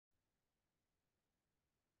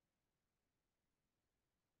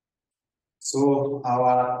So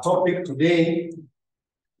our topic today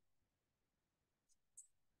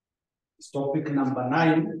is topic number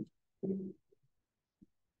 9.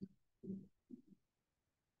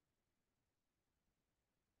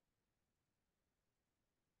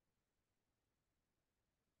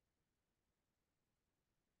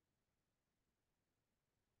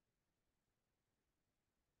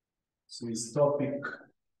 So it's topic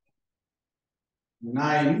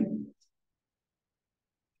 9,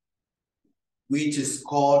 which is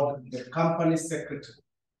called the company secretary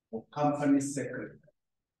or company secretary.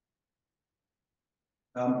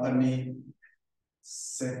 Company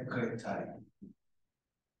secretary.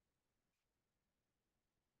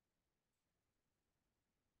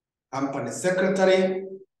 Company secretary.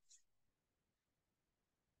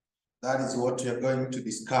 That is what we are going to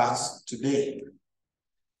discuss today.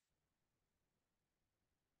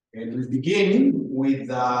 And we'll begin with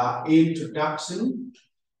the introduction.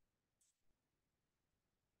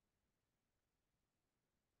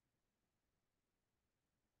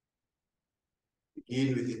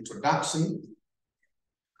 Begin with introduction.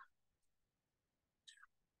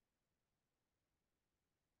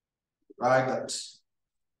 Right, that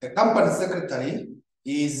the company secretary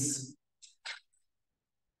is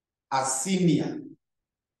a senior.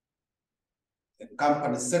 The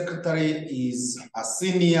company secretary is a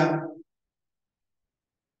senior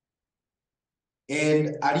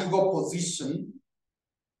and a legal position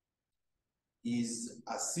is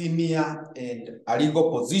a senior and a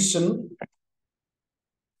legal position.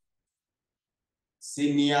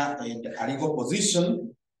 Senior and a legal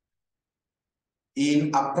position in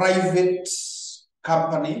a private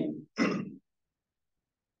company.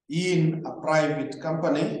 In a private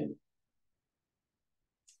company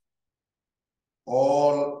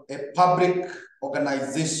or a public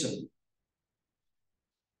organization.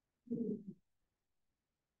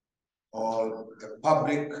 Or a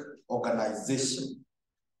public organization.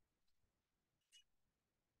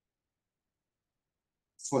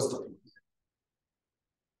 First of all,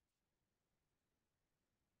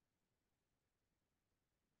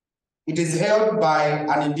 it is held by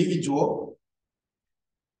an individual.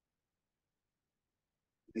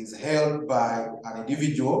 It is held by an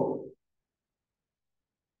individual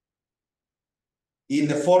in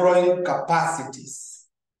the following capacities.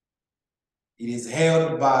 It is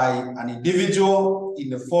held by an individual in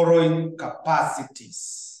the following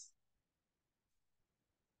capacities.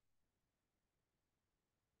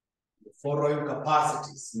 The following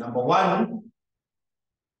capacities. Number one,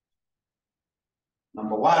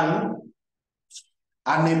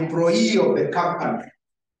 an employee of the company.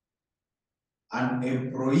 An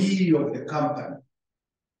employee of the company.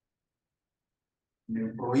 An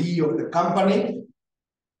employee of the company.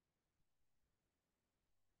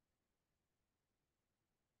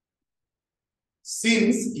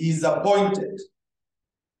 Since he is appointed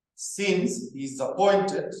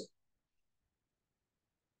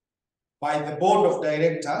by the board of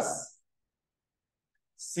directors,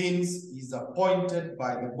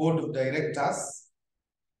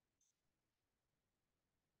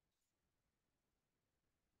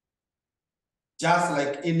 just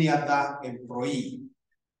like any other employee,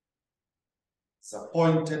 is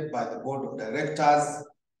appointed by the board of directors,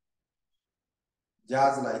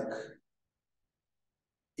 just like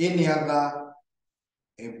any other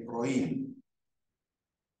employee.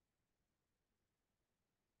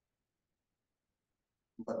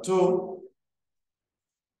 Number two,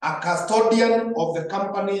 a custodian of the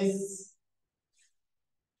company's,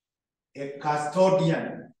 a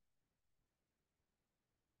custodian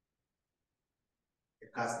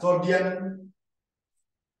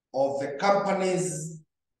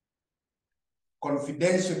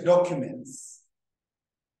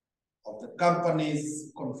of the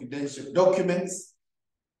company's confidential documents.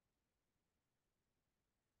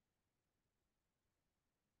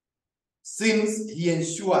 Since he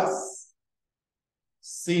ensures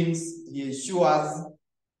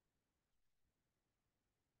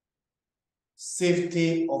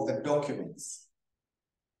safety of the documents.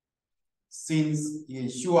 Since he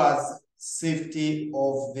ensures safety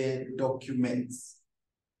of the documents.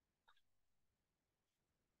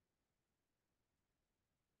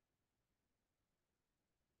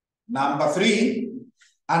 Number three,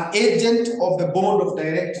 an agent of the board of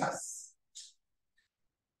directors.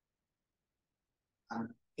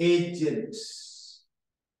 An agent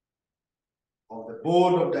of the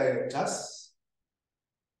board of directors.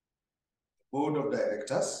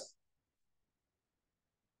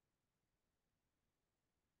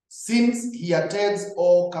 Since he attends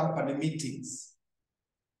all company meetings.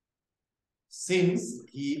 Since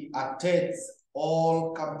he attends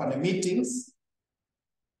all company meetings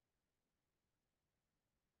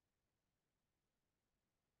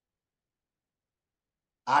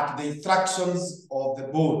at the instructions of the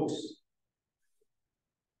board.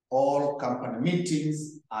 All company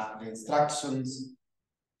meetings at the instructions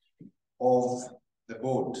of the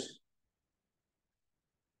board.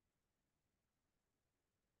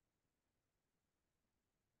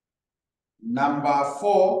 Number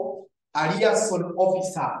 4, a liaison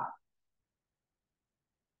officer.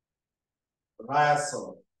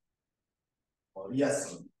 Liaison or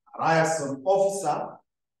liaison. A liaison officer,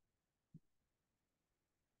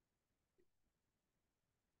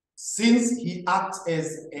 since he acts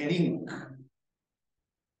as a link,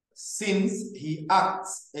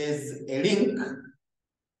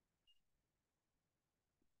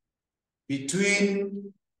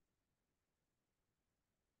 between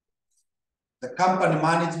the company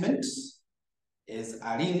management,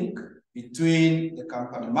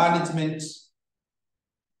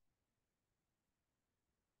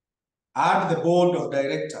 and the board of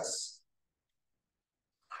directors.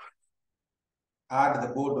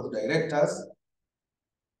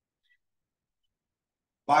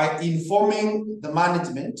 By informing the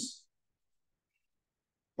management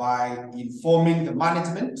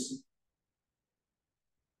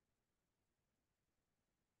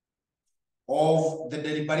of the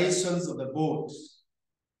deliberations of the board.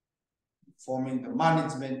 Informing the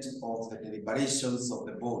management of the deliberations of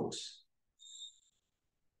the board.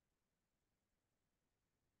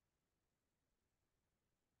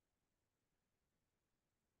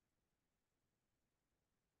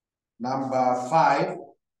 Number 5,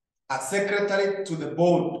 a secretary to the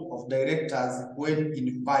board of directors when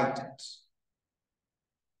invited.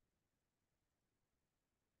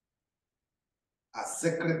 A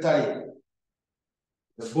secretary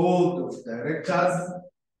to the board of directors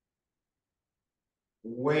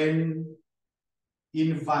when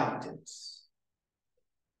invited.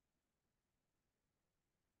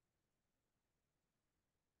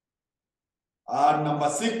 Number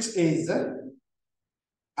 6 is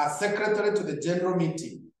a secretary to the general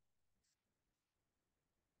meeting.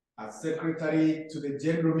 A secretary to the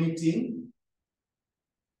general meeting,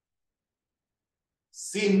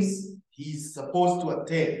 since he's supposed to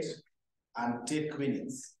attend and take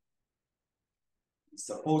minutes. He's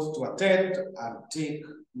supposed to attend and take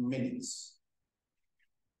minutes.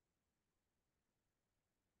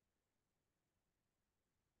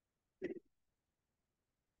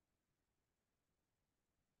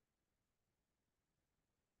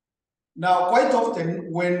 Now, quite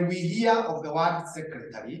often when we hear of the word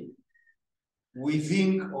secretary, we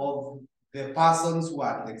think of the persons who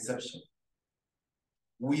are the exception.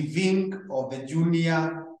 We think of the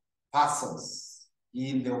junior persons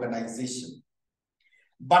in the organization.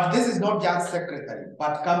 But this is not just secretary,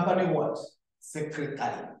 but company what?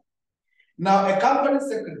 Secretary. Now, a company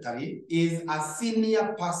secretary is a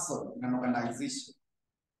senior person in an organization.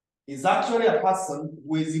 Is actually a person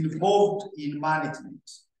who is involved in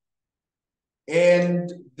management. And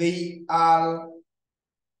they are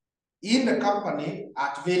in the company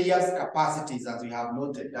at various capacities, as we have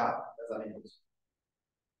noted down.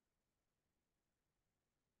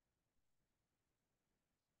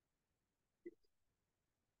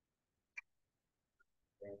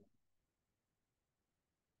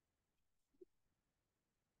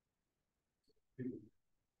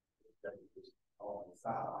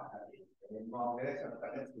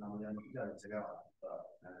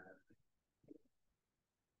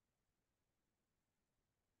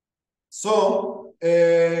 So,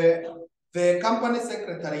 the company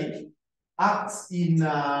secretary acts in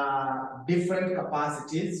different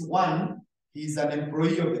capacities. One, he's an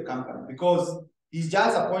employee of the company because he's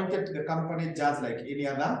just appointed to the company just like any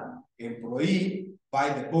other employee by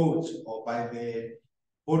the board or by the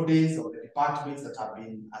bodies or the departments that have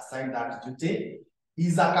been assigned that duty.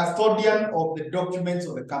 He's a custodian of the documents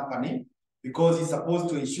of the company because he's supposed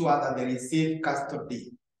to ensure that there is safe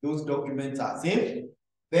custody. Those documents are safe.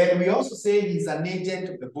 Then we also say he's an agent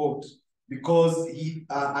of the board because he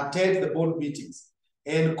attends the board meetings.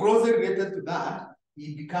 And closely related to that,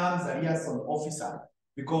 he becomes a liaison officer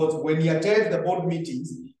because when he attends the board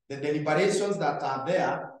meetings, the deliberations that are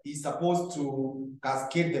there, he's supposed to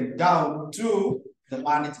cascade them down to the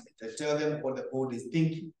management and tell them what the board is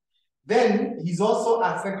thinking. Then he's also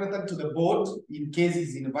a secretary to the board in case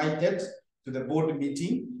he's invited to the board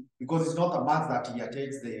meeting, because it's not a must that he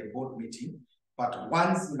attends the board meeting. But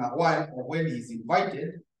once in a while, or when he's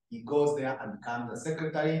invited, he goes there and becomes a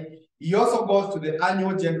secretary. He also goes to the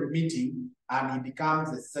annual general meeting and he becomes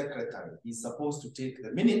a secretary. He's supposed to take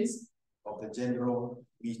the minutes of of the general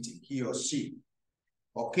meeting, he or she.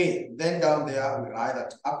 Okay, then down there we write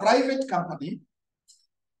that a private company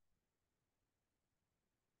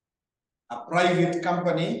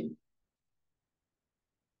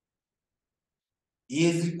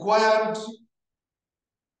is required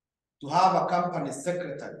to have a company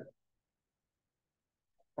secretary.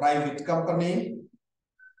 Private company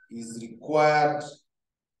is required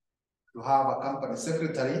to have a company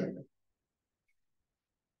secretary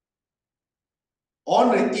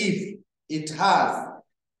only if it has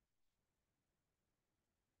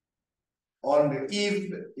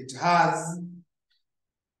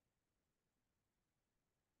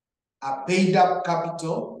a paid up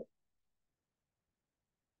capital,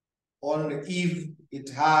 only if it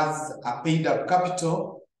has a paid up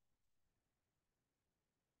capital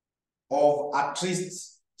of at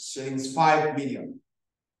least shillings 5 million.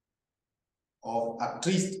 Of at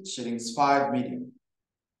least shillings 5 million.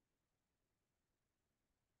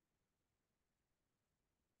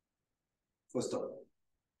 First of all,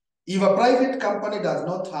 if a private company does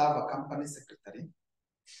not have a company secretary,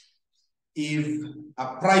 if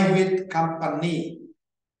a private company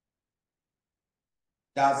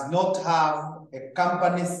does not have a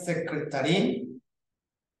company secretary,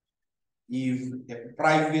 if a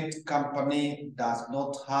private company does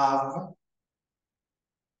not have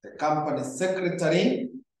the company secretary,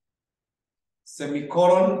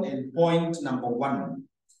 semicolon, and point number 1.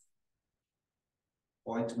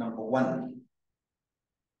 Point number 1.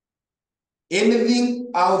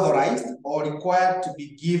 Anything authorized or required to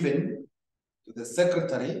be given to the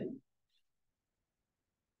secretary,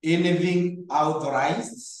 anything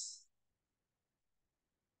authorized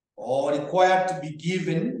or required to be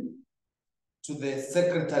given to the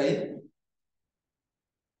secretary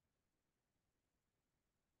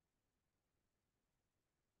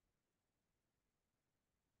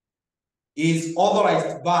is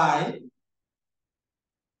authorized by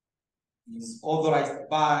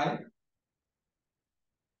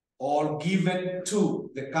or given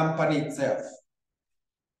to the company itself.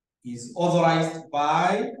 Is authorized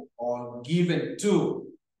by or given to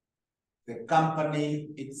the company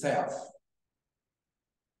itself.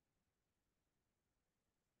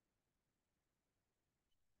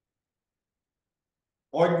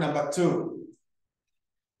 Point number 2.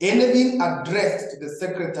 Anything addressed to the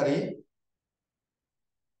secretary,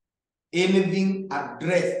 anything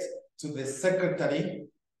addressed to the secretary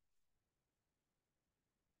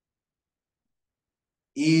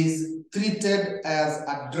is treated as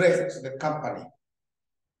addressed to the company.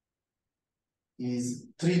 Is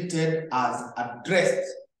treated as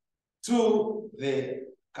addressed to the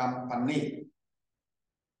company.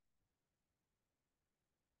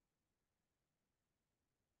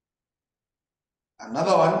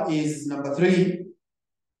 Another one is number 3.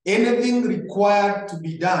 Anything required to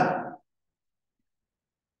be done.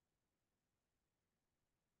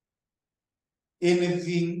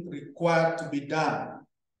 Anything required to be done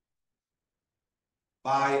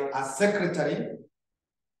by a secretary.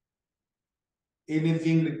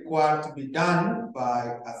 Anything required to be done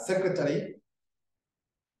by a secretary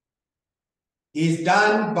is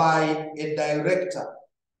done by a director.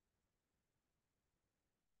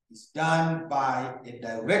 Is done by a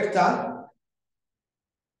director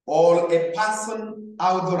or a person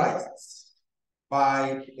authorized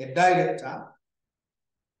by a director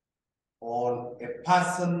or a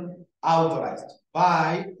person authorized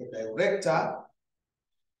by a director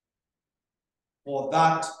for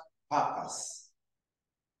that purpose,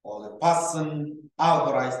 or a person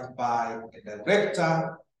authorized by a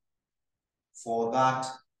director for that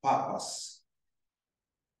purpose.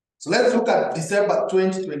 So let's look at December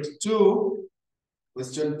 2022,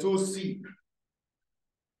 question 2C.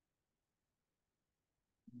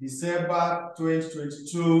 December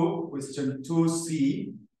 2022, question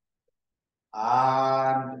 2C,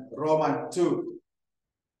 and Roman 2.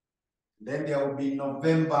 Then there will be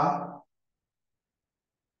November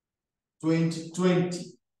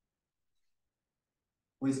 2020,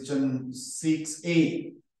 question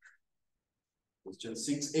 6A. Question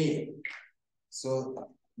 6A. So,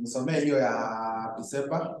 nisomee hiyo ya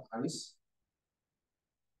December, Alice.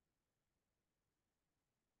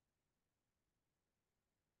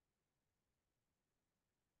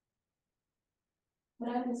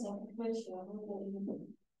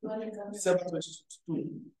 December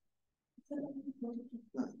 2022.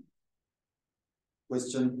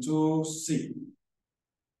 Question 2C.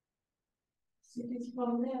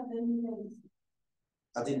 From there, then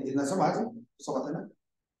Ati inasoma aje? Soma tena.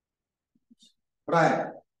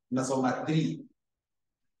 Brian, nasoma 3.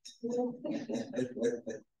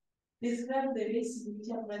 Describe the ways in which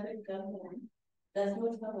a private company does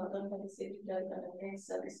not have a company secretary that arranges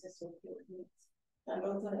services of your needs and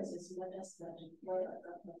authorizes matters that require a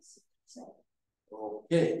company secretary.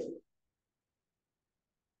 Okay.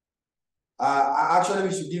 Actually,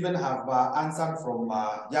 we should even have answered from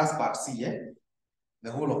just part C,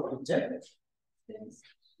 the whole of it, Yes.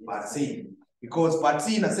 part C, because part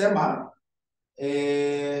C inasema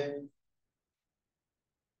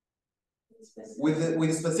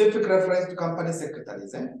with specific reference to company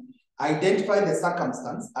secretaries, identify the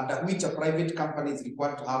circumstance under which a private company is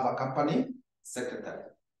required to have a company secretary.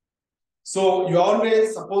 So you are only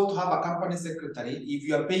supposed to have a company secretary if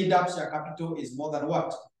your paid up share capital is more than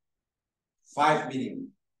what? 5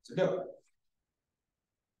 million. So,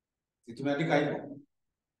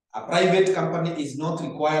 a private company is not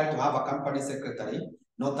required to have a company secretary,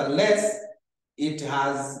 not unless it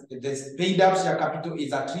has the paid up share capital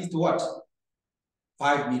is at least what?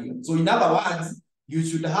 5 million. So in other words, you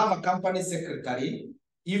should have a company secretary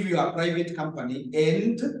if you are a private company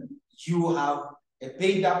and you have a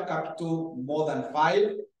paid up capital more than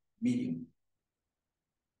 5 million.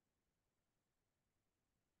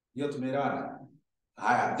 Hiyo tumeelewana.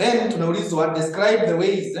 Haya, then tunaulizwa describe the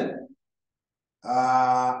ways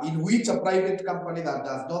in which a private company that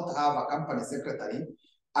does not have a company secretary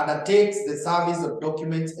undertakes the service of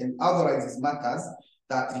documents and authorizes matters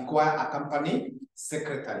that require a company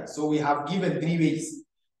secretary. So we have given 3 ways.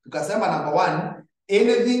 Tukasema number 1,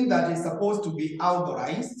 anything that is supposed to be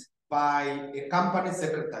authorized by a company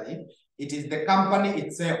secretary, it is the company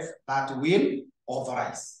itself that will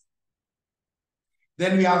authorize.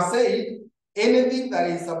 Then we have said anything that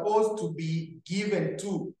is supposed to be given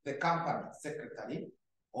to the company secretary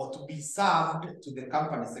or to be served to the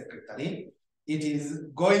company secretary, it is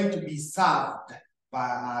going to be served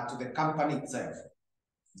by, to the company itself.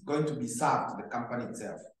 It's going to be served to the company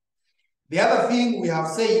itself. The other thing we have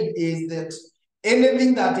said is that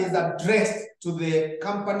anything that is addressed to the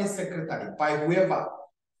company secretary by whoever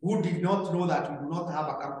who did not know that we do not have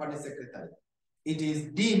a company secretary, it is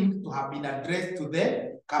deemed to have been addressed to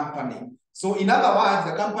the company. So in other words,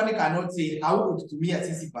 the company cannot say how ulitumia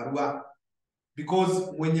sisi barua because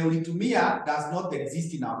mwenye ulitumia does not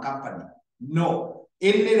exist in our company. No,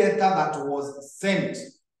 any letter that was sent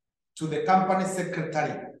to the company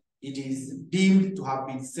secretary, it is deemed to have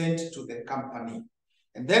been sent to the company.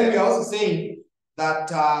 And then we are also saying that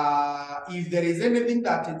if there is anything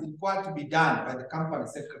that is required to be done by the company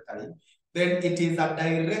secretary, then it is a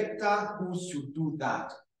director who should do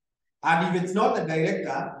that. And if it's not the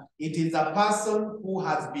director, it is a person who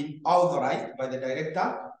has been authorized by the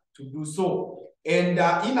director to do so. And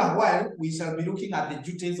in a while, we shall be looking at the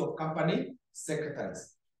duties of company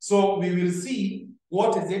secretaries. So we will see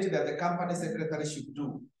what is it that the company secretary should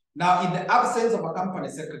do. Now, in the absence of a company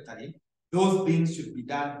secretary, those things should be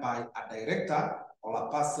done by a director or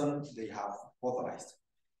a person they have authorized.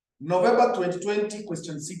 November 2020,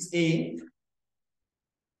 question 6A.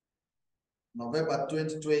 November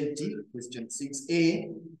 2020, question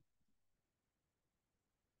 6A.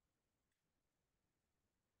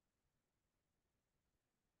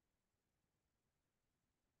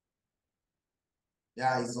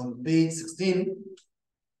 Yeah, it's on page 16.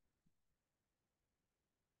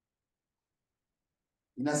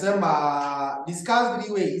 Inasema, discuss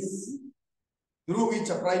 3 ways through which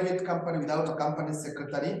a private company without a company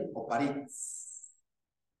secretary operates.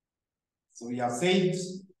 So we have said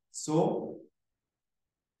so.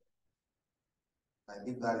 I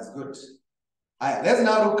think that is good. All right, let's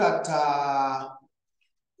now look at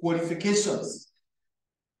qualifications.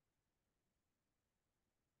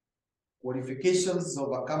 Qualifications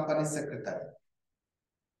of a company secretary.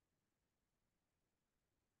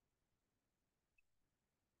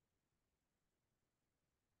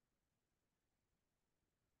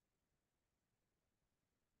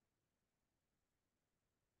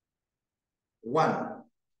 One,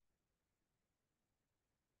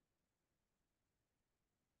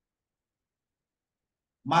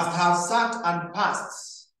 must have sat and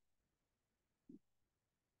passed.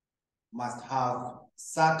 Must have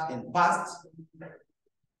sat and passed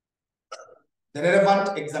the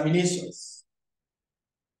relevant examinations.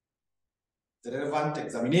 The relevant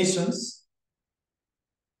examinations.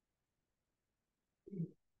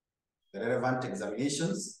 The relevant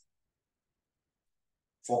examinations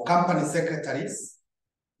for company secretaries.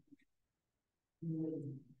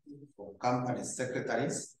 For company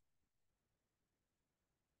secretaries.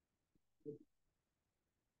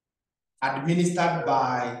 Administered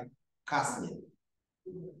by CASNEB.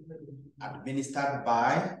 Administered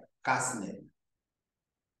by CASNEB.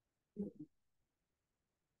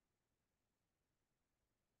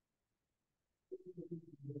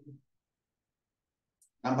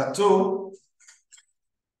 Number two,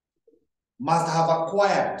 must have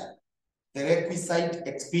acquired the requisite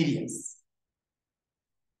experience.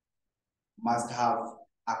 Must have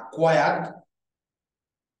acquired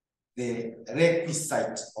the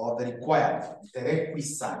requisite or the required, the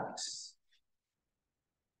requisite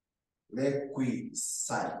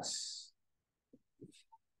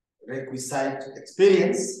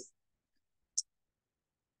experience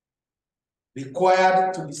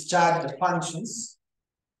required to discharge the functions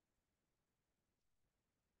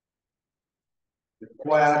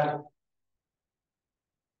required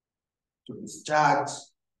to discharge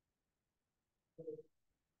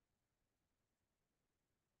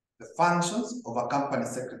the functions of a company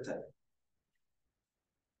secretary.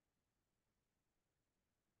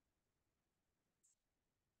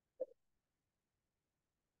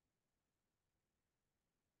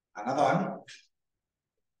 Another one,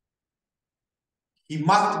 he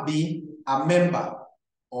must be a member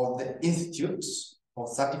of the Institute of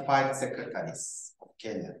Certified Secretaries of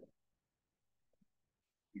Kenya.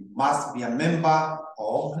 He must be a member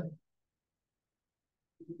of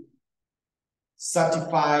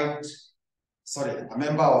a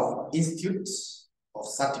member of Institute of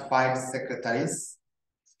Certified Secretaries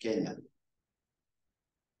of Kenya.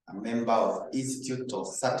 A member of Institute of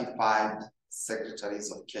Certified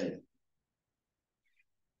Secretaries of Kenya.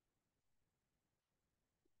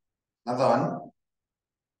 Another one.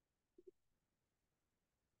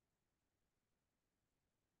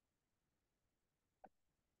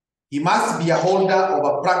 He must be a holder of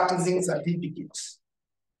a practicing certificate.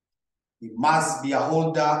 He must be a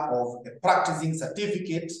holder of a practicing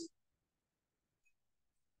certificate.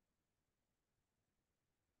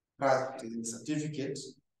 Practicing certificate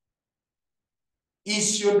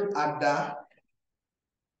issued under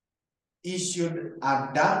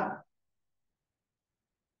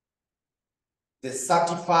the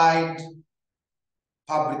Certified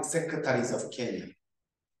Public Secretaries of Kenya.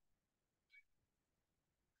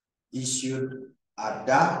 Issued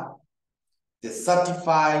under the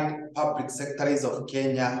Certified Public Secretaries of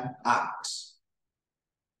Kenya Act.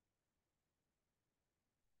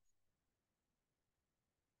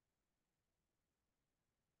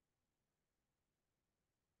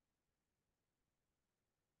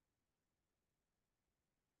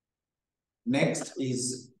 Next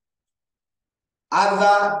is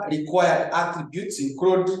other required attributes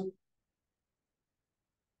include you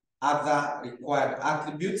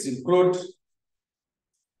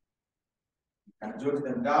can jot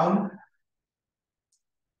them down.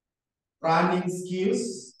 Planning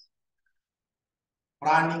skills.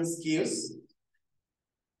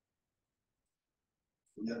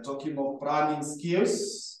 We are talking about planning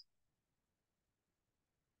skills.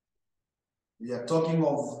 We are talking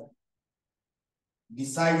of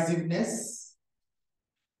decisiveness.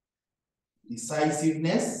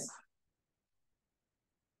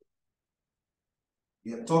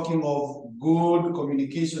 We are talking of good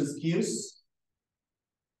communication skills.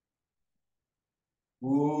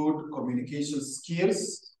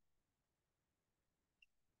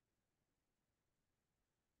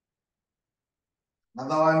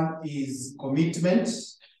 Another one is commitment.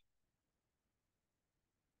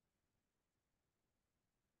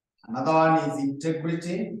 Another one is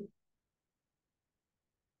integrity.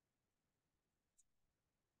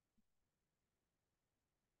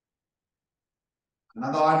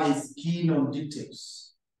 Another one is keen on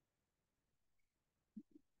details.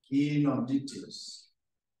 Keen on details.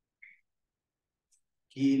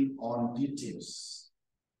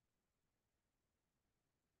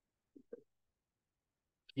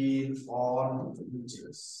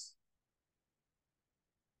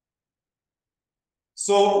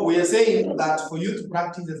 So we are saying that for you to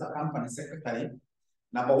practice as a company secretary,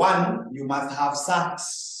 number one, you must have sat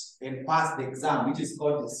and passed the exam, which is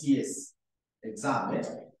called the CS exam,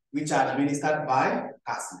 which are administered by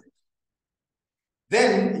CASNET.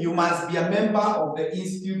 Then you must be a member of the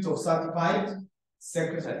Institute of Certified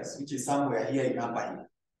Secretaries, which is somewhere here in Upper.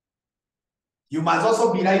 You must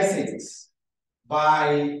also be licensed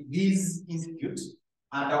by this institute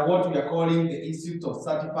under what we are calling the Institute of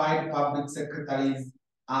Certified Public Secretaries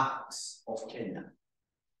Act of Kenya.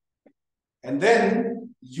 And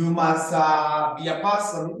then you must be a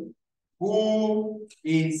person who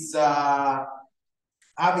is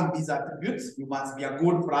having these attributes. You must be a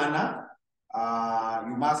good planner.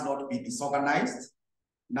 You must not be disorganized.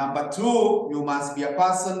 Number two, you must be a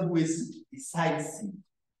person who is decisive.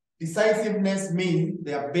 Decisiveness means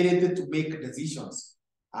the ability to make decisions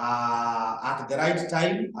at the right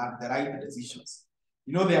time, at the right decisions.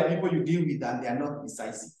 You know, there are people you deal with and they are not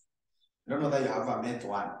decisive. I don't know that you have ever met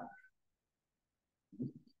one.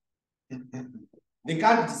 They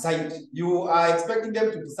can't decide. You are expecting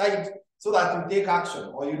them to decide so that you take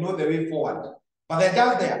action or you know the way forward. But they're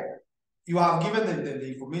just there. You have given them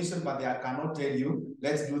the information, but they cannot tell you,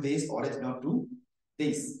 let's do this or let's not do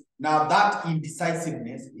this. Now, that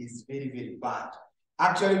indecisiveness is very, very bad.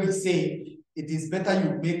 Actually, we say it is better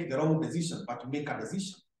you make the wrong decision, but make a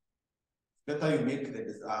decision. Better you make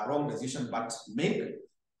the wrong decision, but make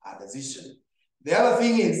a decision. The other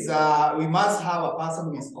thing is we must have a person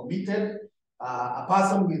who is committed, a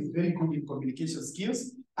person who is very good in communication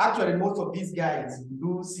skills. Actually, most of these guys who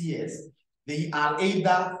do CS, they are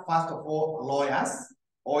either, first of all, lawyers,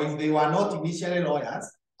 or if they were not initially lawyers,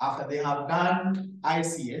 after they have done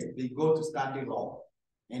ICS, they go to study law.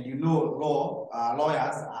 And you know,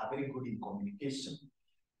 lawyers are very good in communication.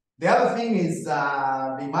 The other thing is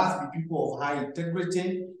they must be people of high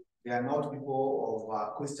integrity. They are not people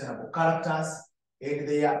of questionable characters. And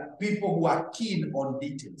they are people who are keen on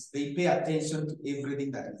details. They pay attention to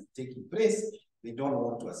everything that is taking place. They don't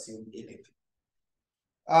want to assume anything.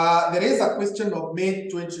 There is a question of May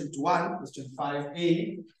 2021, question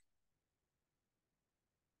 5A.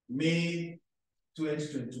 May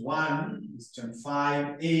 2021, question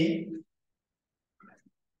 5A.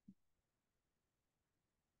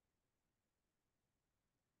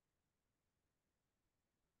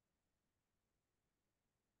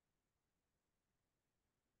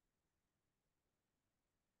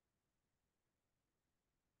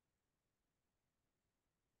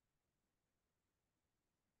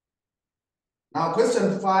 Now,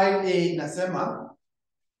 question 5A inasema,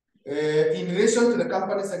 in relation to the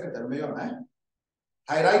company secretary,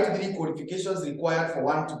 I write 3 qualifications required for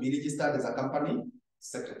one to be registered as a company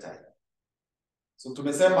secretary. So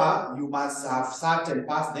tumesema you must have sat and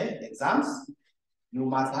passed the exams. You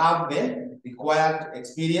must have the required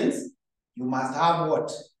experience. You must have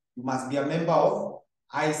what? You must be a member of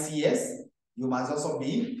ICS. You must also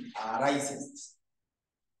be licensed.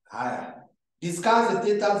 Discuss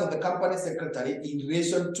the status of the company secretary in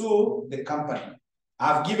relation to the company.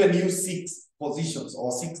 I've given you 6 positions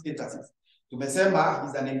or 6 statuses. Tumesema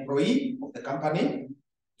he's an employee of the company.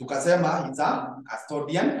 Tukasema he's a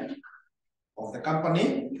custodian of the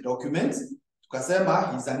company documents.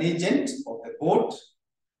 Tukasema he's an agent of the board.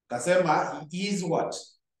 Tukasema he is what?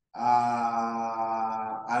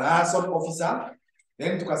 A liaison officer.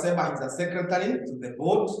 Then tukasema he's a secretary to the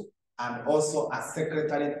board and also a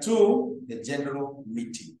secretary to the general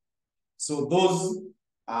meeting. So those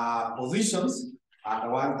positions are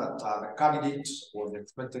the ones that the candidate was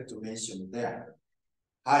expected to mention there.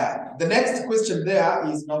 The next question there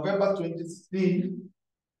is November 2016.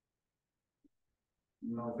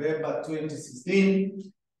 November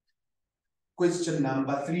 2016, question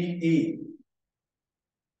number 3A.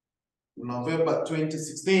 November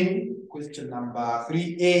 2016, question number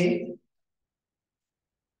 3A.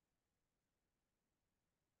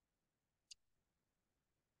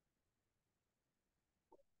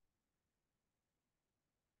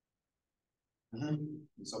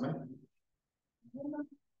 Nisome?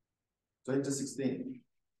 2016.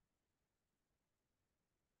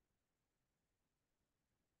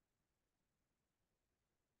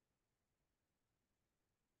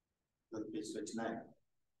 Page 29.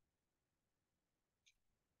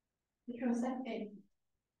 Which was that A?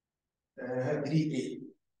 3A.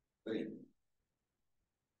 3.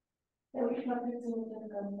 Which representative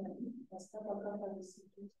company, a staff of company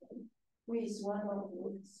secretary, who is one of the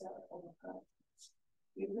officers of the company.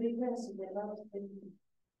 We prevent the last statement.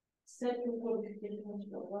 Set to qualifications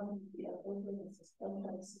for one to be appointed as a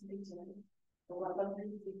company secretary of a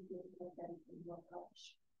company company in your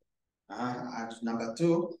country. And number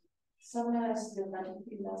 2. Summarize the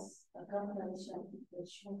particulars a company shall be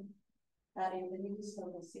shown are in the register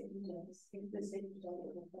of the secretaries if the secretary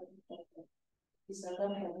of the company is a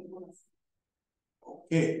company.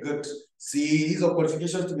 Okay, good. See, hizo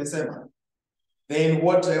qualifications tumesema. Then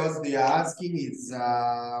what else they are asking is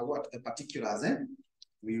what the particulars,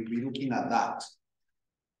 we'll be looking at that.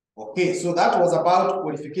 Okay, so that was about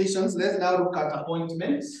qualifications. Let's now look at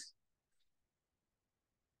appointments.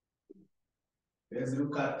 Let's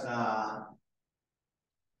look at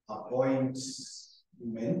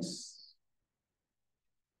appointments.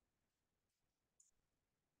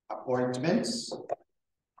 Appointments.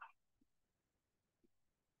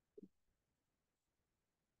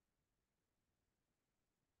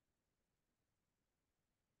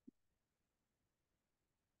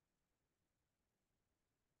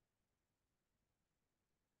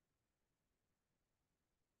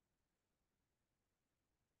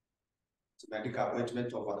 Medical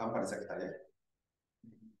appointment of a company secretary.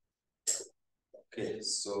 Okay,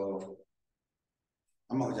 so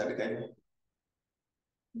Ama hujaandika hivyo?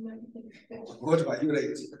 What were you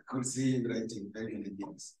writing? I could see you writing very many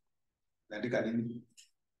things. Unaandika nini?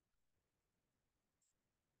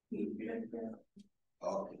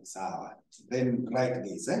 Okay, sawa. Then write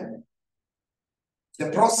this. The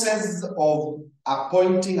process of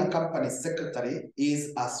appointing a company secretary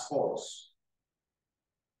is as follows.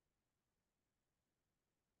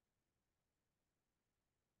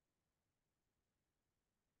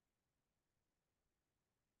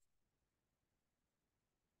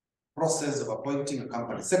 Process of appointing a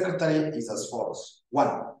company secretary is as follows.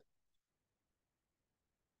 1.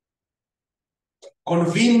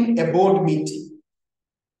 Convene a board meeting.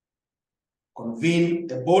 Convene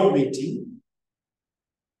a board meeting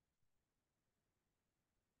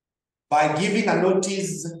by giving a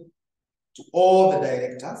notice to all the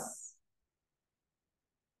directors.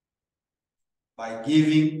 By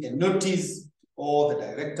giving a notice to all the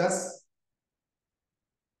directors.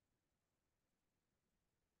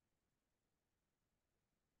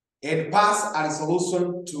 And pass a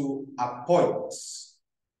resolution to appoint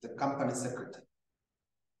the company secretary.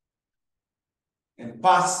 And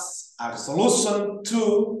pass a resolution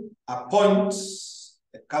to appoint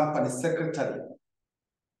the company secretary.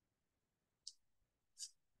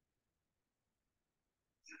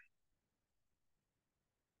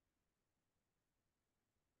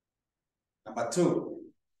 Number 2,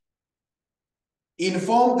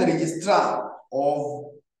 inform the registrar of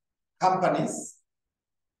companies.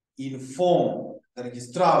 Inform the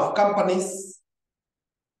registrar of companies.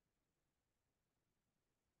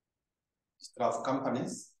 Registrar of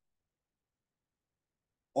companies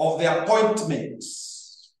of the appointment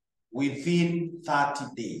within 30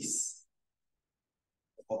 days.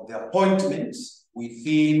 Of the appointment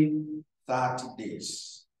within 30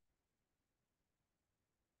 days.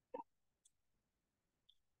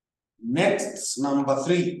 Next, number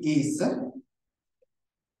 3 is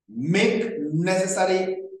make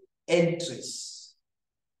necessary entries.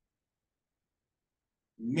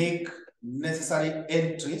 Make necessary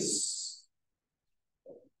entries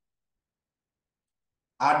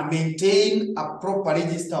and maintain a proper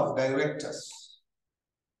register of directors.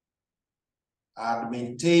 And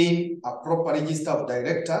maintain a proper register of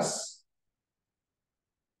directors.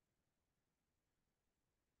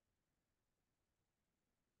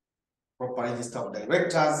 Proper register of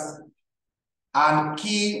directors and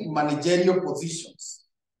key managerial positions.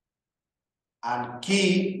 And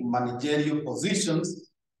key managerial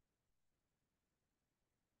positions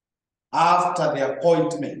after the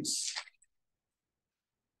appointment.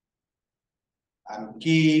 And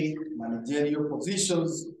key managerial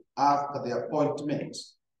positions after the appointment.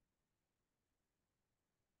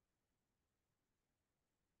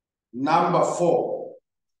 Number 4,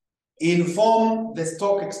 inform the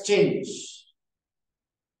stock exchange.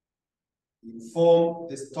 Inform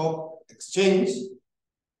the stock exchange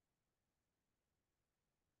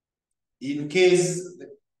in case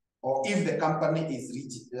or if the company is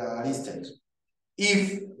listed.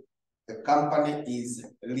 If the company is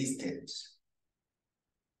listed.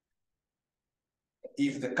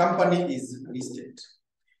 If the company is listed.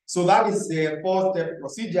 So that is the 4-step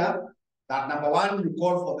procedure. That number 1, you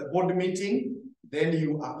call for the board meeting, then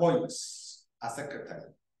you appoint a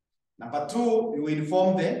secretary. Number 2, you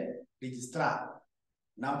inform the registrar.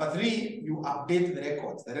 Number 3, you update the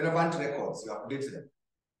records, the relevant records, you update them.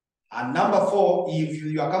 And number 4, if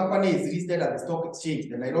your company is listed at the stock exchange,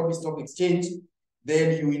 the Nairobi Stock Exchange,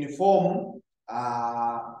 then you inform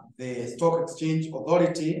the Stock Exchange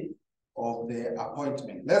Authority of the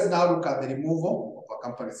appointment. Let's now look at the removal of a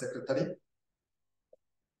company secretary.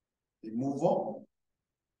 Removal.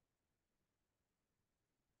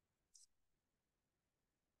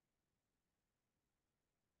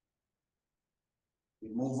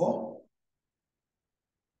 Removal.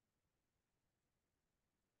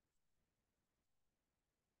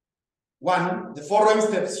 One, the following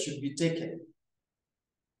steps should be taken.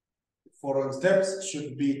 The following steps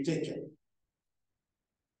should be taken.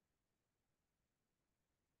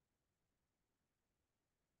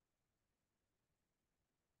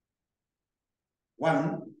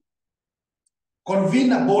 One,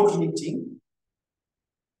 convene a board meeting.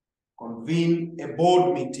 Convene a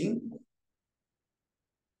board meeting.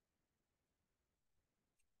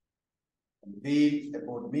 Convene a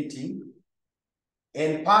board meeting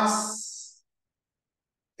and pass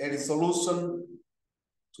a resolution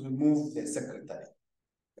to remove the secretary,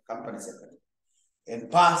 the company secretary, and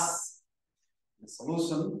pass the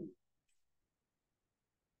solution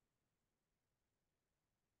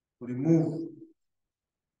to remove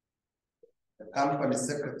the company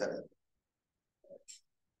secretary.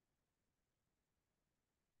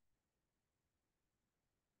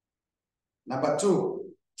 Number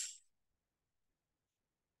 2,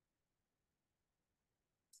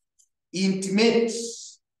 intimate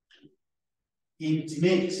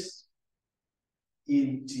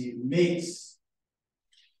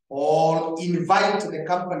or invite the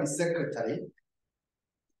company secretary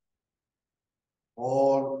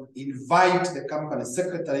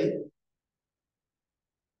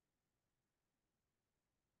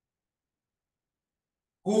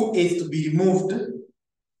who is to be removed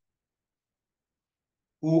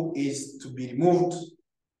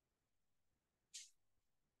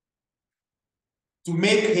to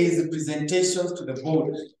make his presentations to the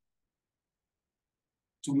board.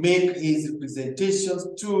 Make his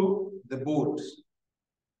presentations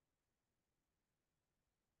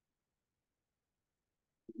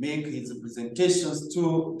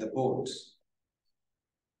to the board.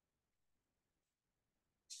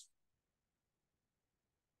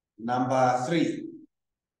 Number 3,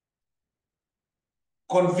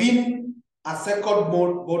 convene a second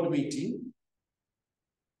board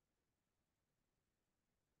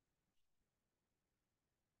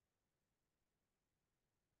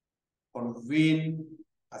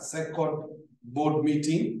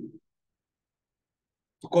meeting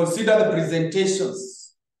to consider the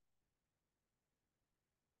presentations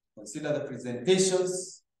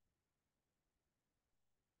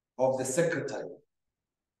of the secretary.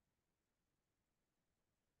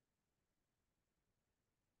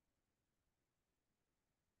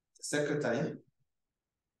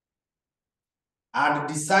 And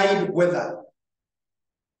decide whether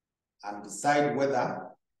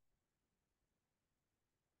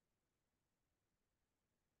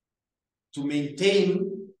to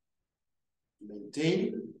maintain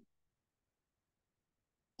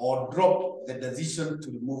or drop the decision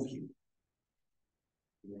to remove him.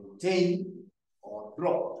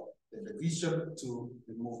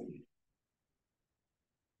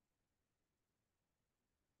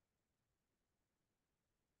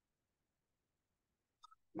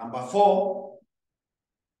 Number 4,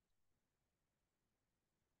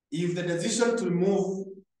 if the decision to remove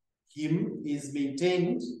him is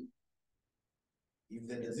maintained,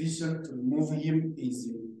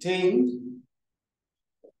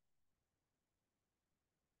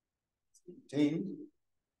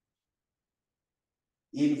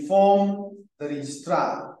 inform the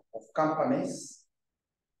registrar of companies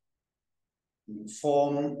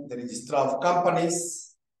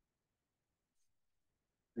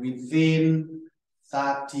within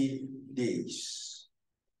 30 days.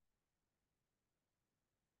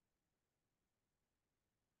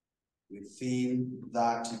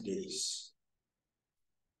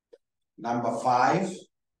 Number 5,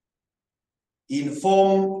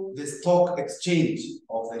 inform the stock exchange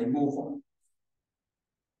of the removal.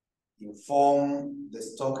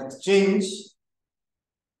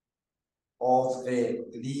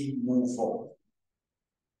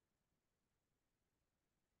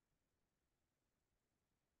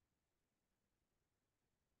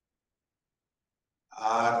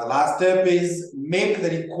 The last step is make the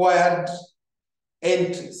required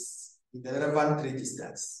entries in the relevant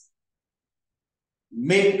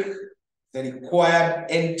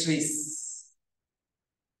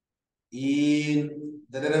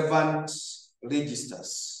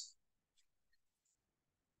registers.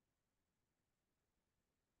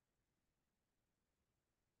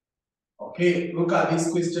 Okay, look at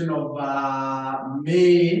this question of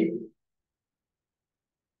May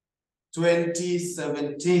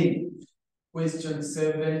 2017. Question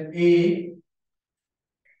 7A.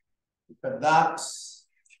 Look at that.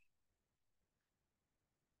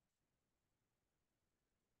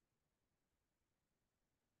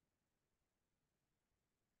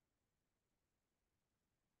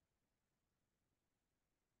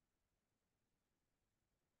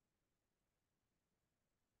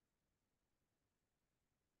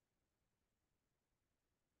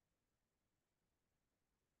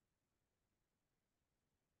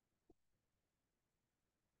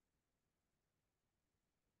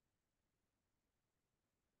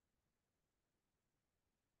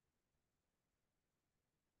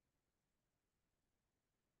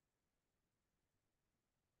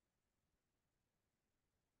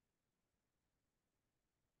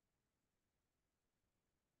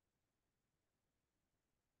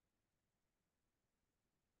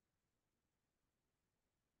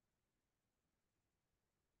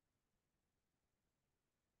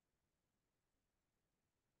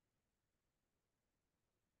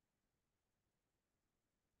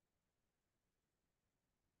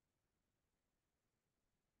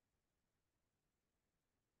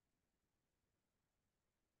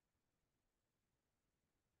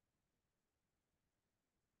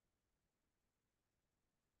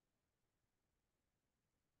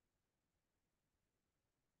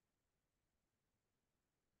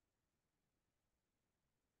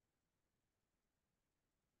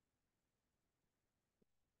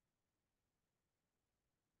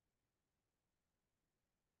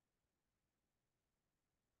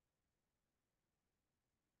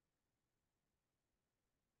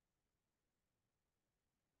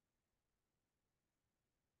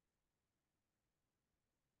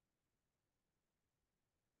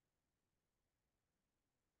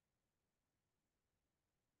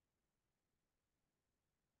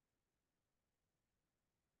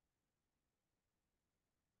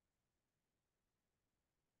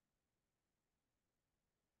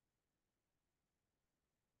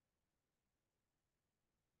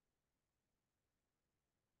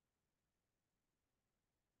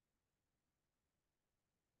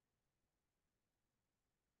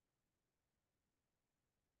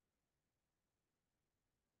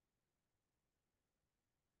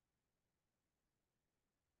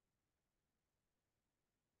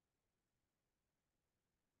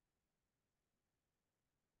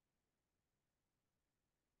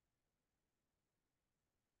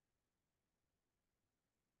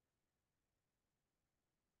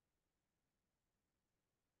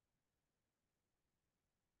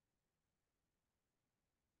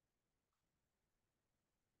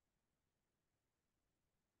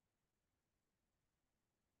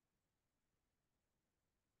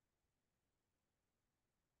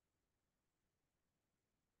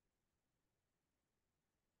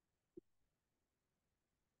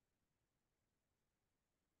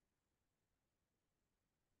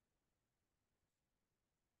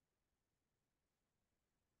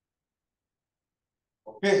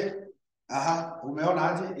 Okay. Umeona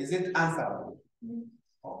aje? Is it answerable?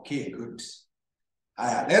 Okay, good.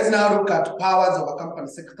 Let's now look at powers of a company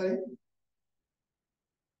secretary.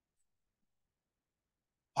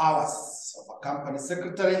 Powers of a company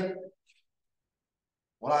secretary.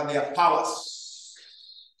 What are their powers?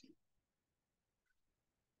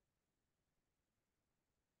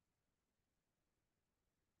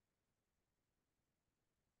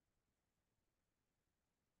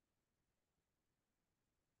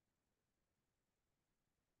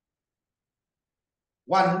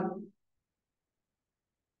 One,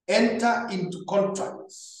 enter into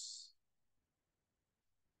contracts.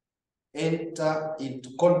 Enter into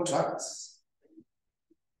contracts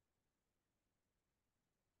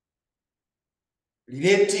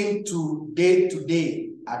relating to day-to-day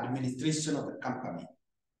administration of the company.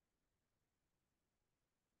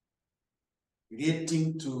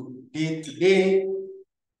 Relating to day-to-day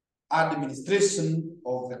administration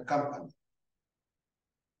of the company.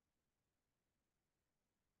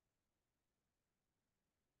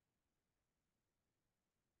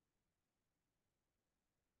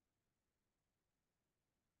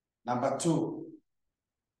 Number two,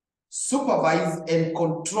 supervise and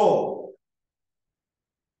control.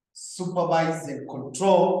 Supervise and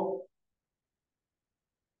control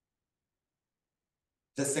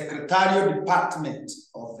the secretarial department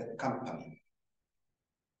of the company.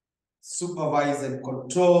 Supervise and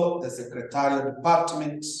control the secretarial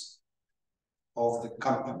department of the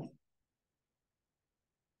company.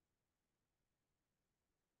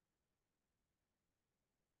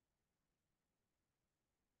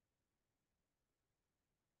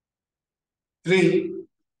 Three,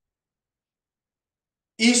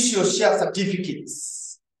 issue share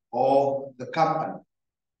certificates of the company.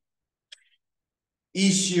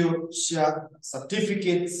 Issue share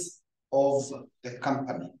certificates of the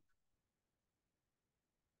company.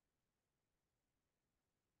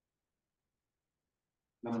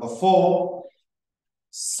 Number four,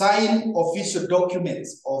 sign official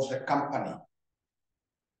documents of the company.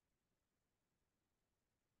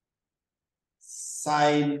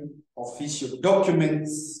 Sign official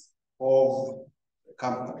documents of the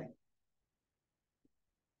company.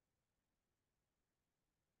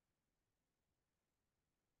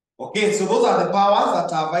 Okay, so those are the powers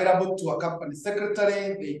that are available to a company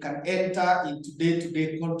secretary. They can enter into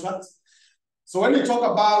day-to-day contracts. So when we talk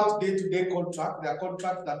about day-to-day contract, there are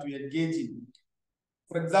contracts that we engage in.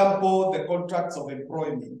 For example, the contracts of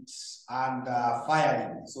employment and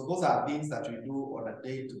firing. So those are things that we do on a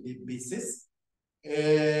day-to-day basis.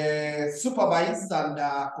 Supervise and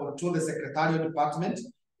control the secretarial department.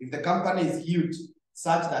 If the company is huge,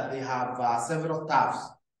 such that they have several staffs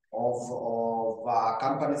of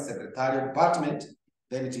company secretarial department,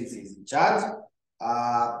 then it is in charge.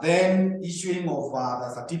 Then issuing of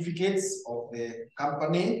the certificates of the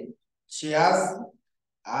company shares,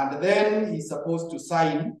 and then he's supposed to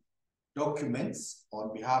sign documents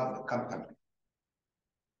on behalf of the company.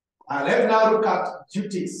 Let's now look at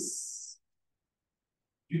duties.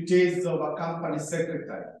 Duties of a company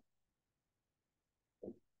secretary.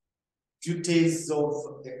 Duties of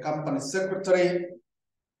a company secretary.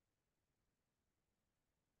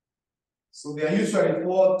 So there are usually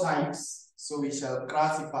 4 types, so we shall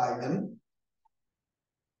classify them.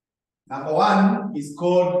 Number 1 is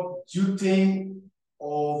called duty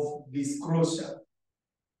of disclosure.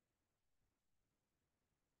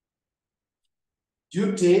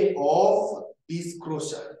 Duty of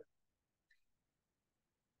disclosure.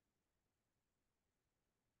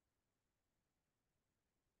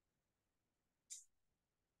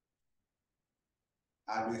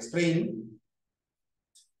 I will explain.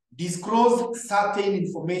 Disclose certain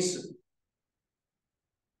information.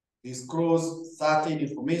 Disclose certain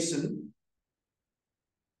information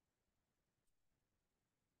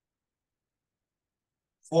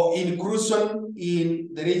for inclusion in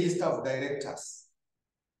the register of directors.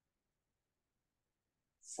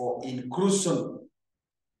 For inclusion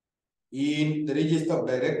in the register of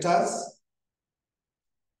directors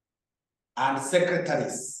and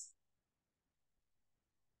secretaries.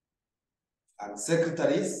 And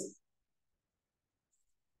secretaries,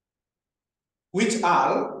 which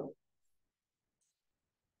are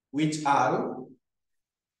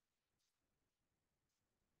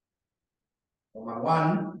number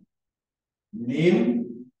 1,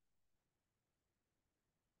 name.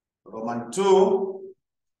 Roman 2,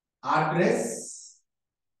 address.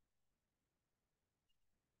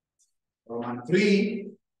 Roman 3,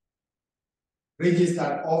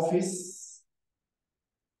 registered office.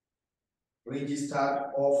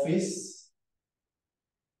 Registered office.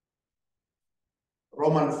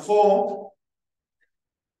 Roman 4,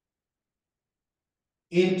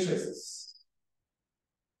 interests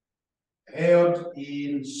held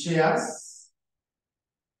in shares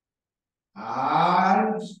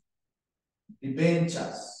and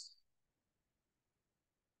debentures.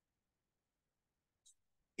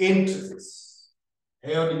 Interests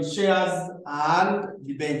held in shares and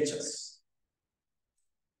debentures.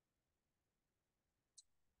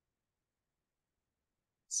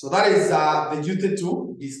 So that is the duty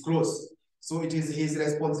to disclose. So it is his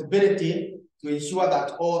responsibility to ensure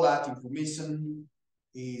that all that information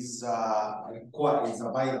is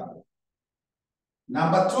available.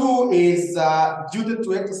 Number 2 is duty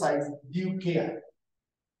to exercise due care.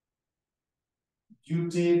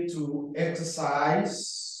 Duty to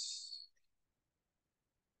exercise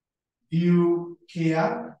due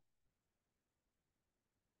care,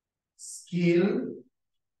 skill,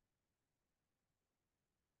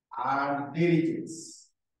 and diligence.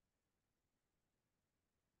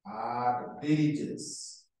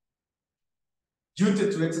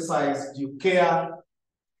 Duty to exercise due care,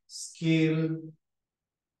 skill,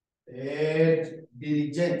 and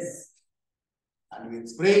diligence. And we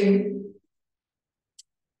explain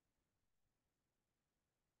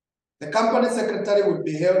the company secretary will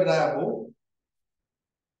be held liable.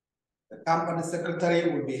 The company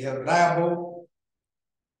secretary will be held liable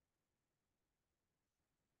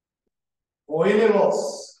for any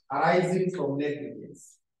loss arising from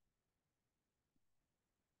negligence.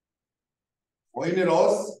 For any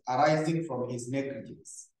loss arising from his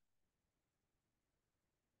negligence.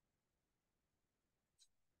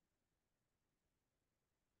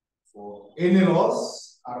 For any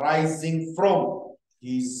loss arising from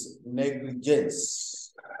his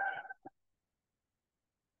negligence.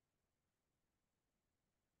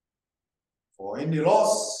 For any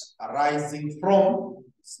loss arising from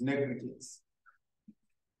his negligence.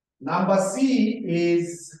 Number C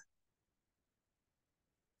is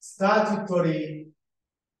statutory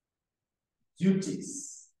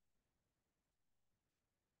duties.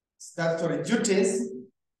 Statutory duties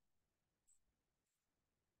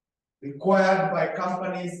required by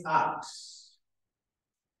Companies Act.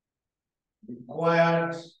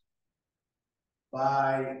 Required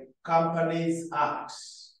by Companies Act.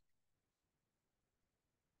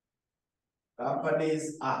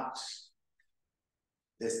 Companies Act.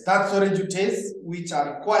 The statutory duties which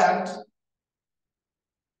are required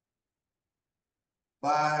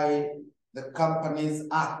by the Companies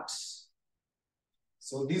Act.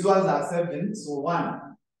 So these ones are 7. So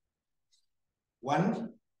one,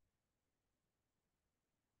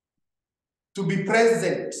 to be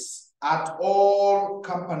present at all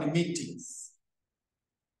company meetings.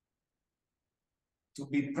 To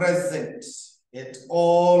be present at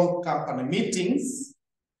all company meetings.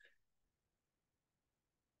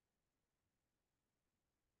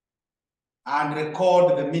 And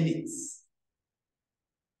record the minutes.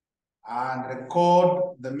 And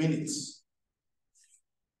record the minutes.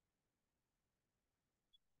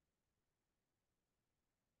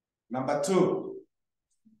 Number 2,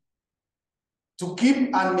 to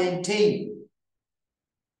keep and maintain.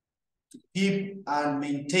 To keep and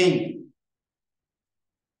maintain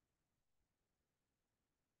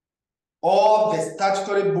all the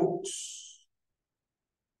statutory books.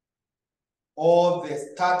 All the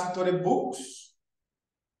statutory books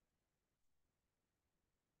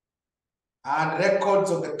and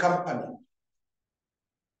records of the company.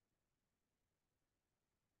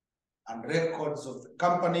 And records of the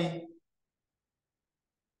company,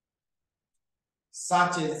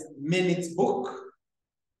 such as minutes book,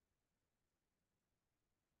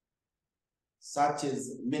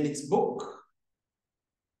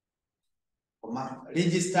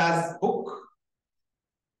 registers book,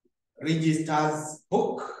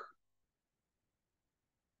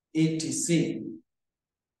 etc.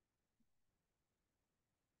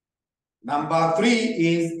 Number 3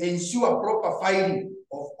 is ensure proper filing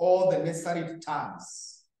of all the necessary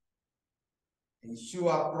returns.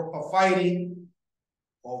 Ensure proper filing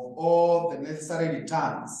of all the necessary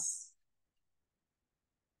returns.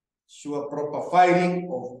 Ensure proper filing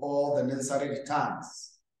of all the necessary returns.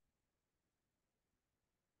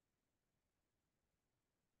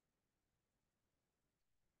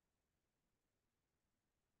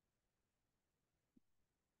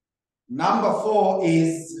 Number 4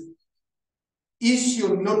 is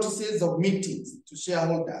issue notices of meetings to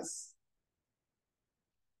shareholders.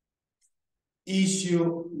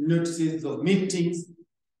 Issue notices of meetings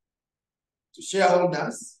to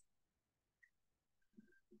shareholders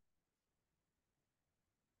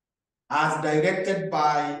as directed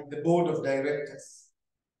by the board of directors.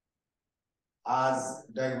 As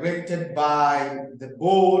directed by the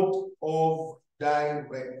board of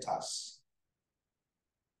directors.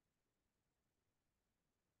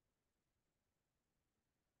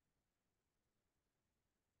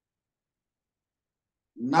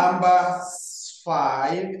 Number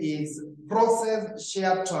 5 is process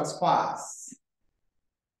share transfers.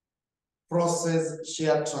 Process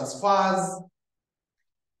share transfers.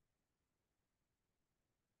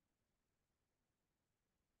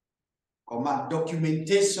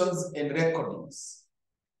 Documentations and recordings.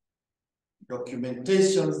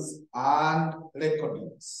 Documentations and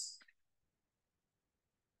recordings.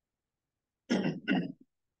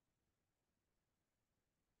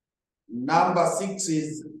 Number 6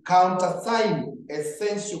 is countersign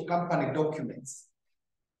essential company documents.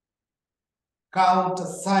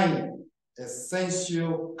 Countersign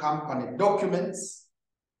essential company documents.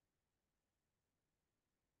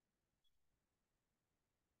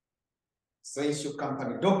 Essential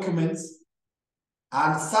company documents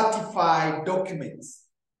and certified documents.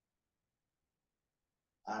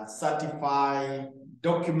 And certified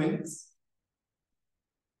documents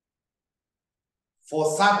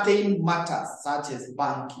for certain matters such as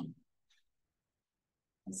banking.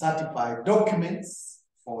 And certified documents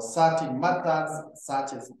for certain matters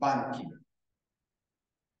such as banking.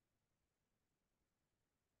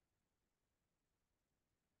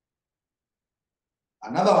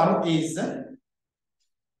 Another one is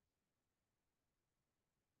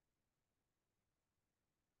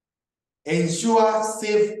ensure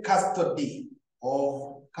safe custody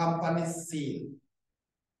of company seal.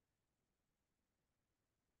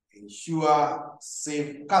 Ensure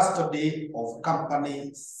safe custody of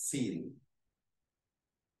company seal.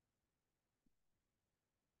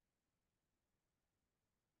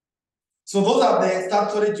 So those are the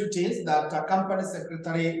statutory duties that a company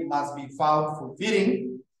secretary must be found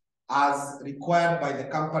fulfilling as required by the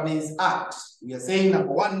Companies Act. We are saying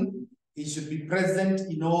number 1, he should be present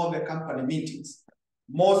in all the company meetings,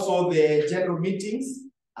 more so the general meetings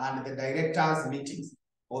and the directors' meetings.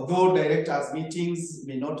 Although directors' meetings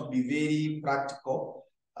may not be very practical,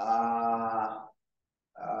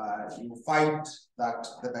 you find that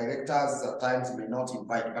the directors at times may not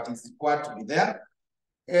invite, but it's required to be there.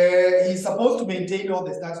 He's supposed to maintain all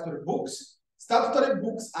the statutory books. Statutory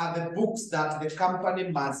books are the books that the company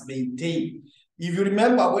must maintain. If you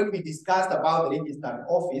remember when we discussed about the registered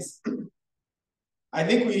office, I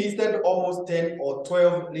think we listed almost 10 or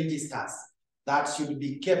 12 registers that should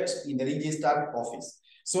be kept in the registered office.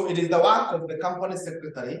 So it is the work of the company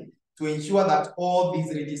secretary to ensure that all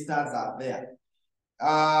these registers are there.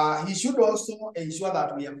 He should also ensure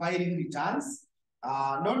that we are filing returns,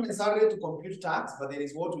 not necessarily to compute tax, but there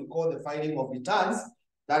is what we call the filing of returns.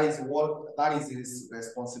 That is his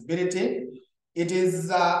responsibility. It is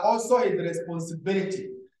also his responsibility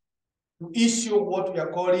to issue what we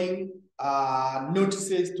are calling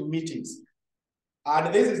notices to meetings.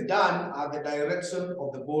 And this is done at the direction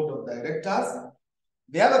of the board of directors.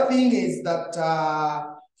 The other thing is that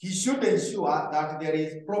he should ensure that there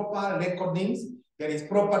is proper recordings, there is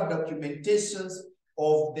proper documentations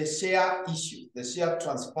of the share issue, the share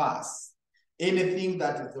transfers. Anything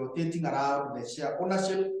that is rotating around the share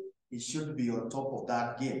ownership, he should be on top of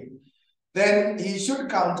that game. Then he should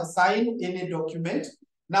countersign any document.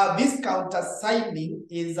 Now, this countersigning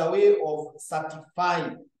is a way of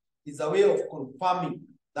certifying, is a way of confirming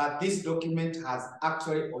that this document has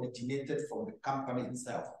actually originated from the company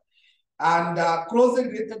itself. And closely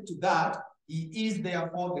related to that, he is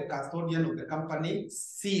therefore the custodian of the company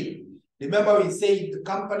seal. Remember, we said the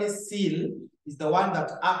company seal is the one that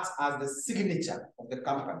acts as the signature of the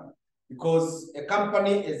company, because a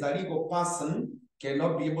company as a legal person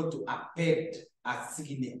cannot be able to append a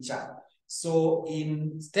signature. So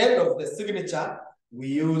instead of the signature, we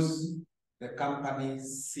use the company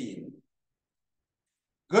seal.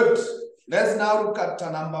 Good. Let's now look at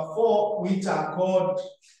number 4, which are called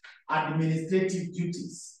administrative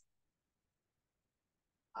duties.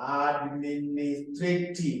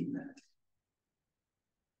 Administrative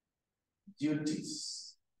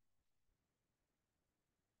duties.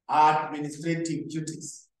 Administrative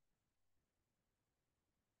duties.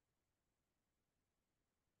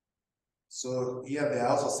 So here there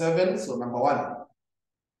are also 7. So number 1,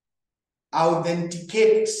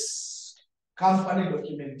 authenticate company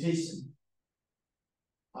documentation.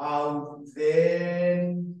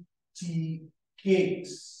 Authenticate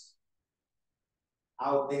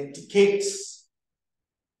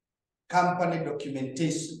company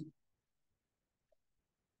documentation.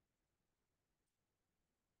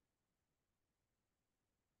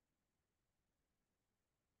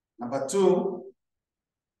 Number 2,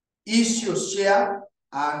 issue share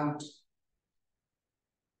and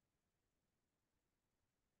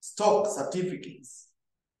stock certificates.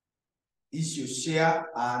 Issue share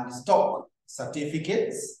and stock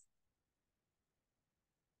certificates.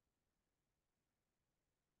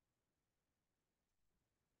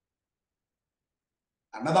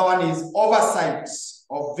 Another one is oversight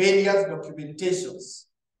of various documentations.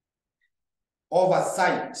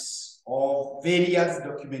 Oversight of various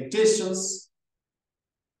documentations.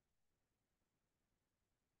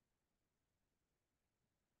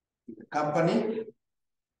 In the company.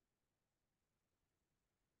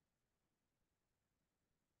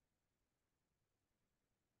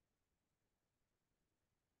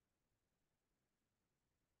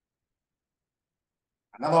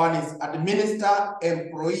 Another one is administer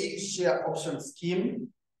employee share option scheme.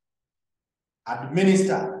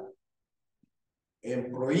 Administer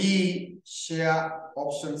employee share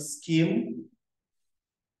option scheme.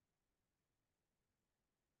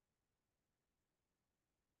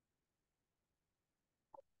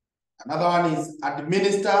 Another one is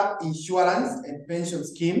administer insurance and pension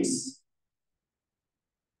schemes.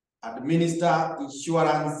 Administer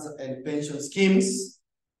insurance and pension schemes.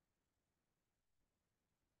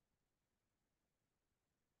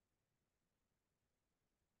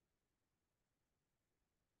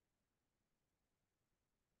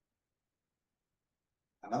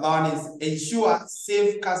 Another one is ensure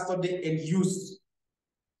safe custody and use.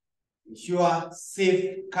 Ensure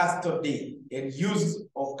safe custody and use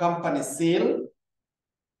of company sale.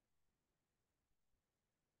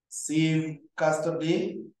 Safe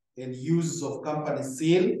custody and use of company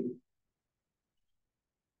sale.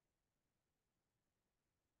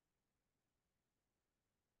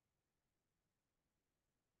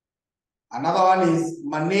 Another one is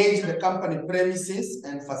manage the company premises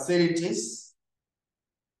and facilities.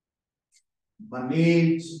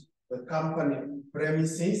 Manage the company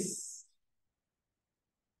premises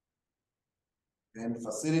and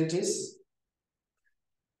facilities.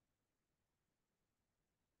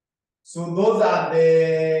 So those are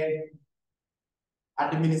the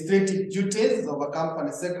administrative duties of a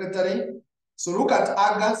company secretary. So look at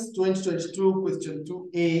August 2022, question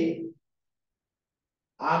 2A.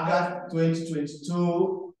 August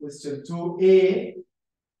 2022, question 2A.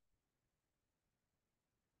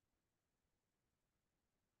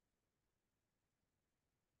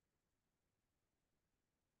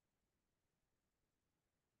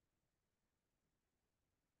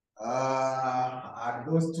 And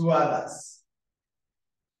those two others.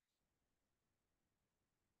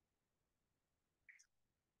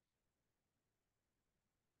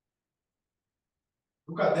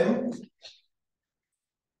 Look at them.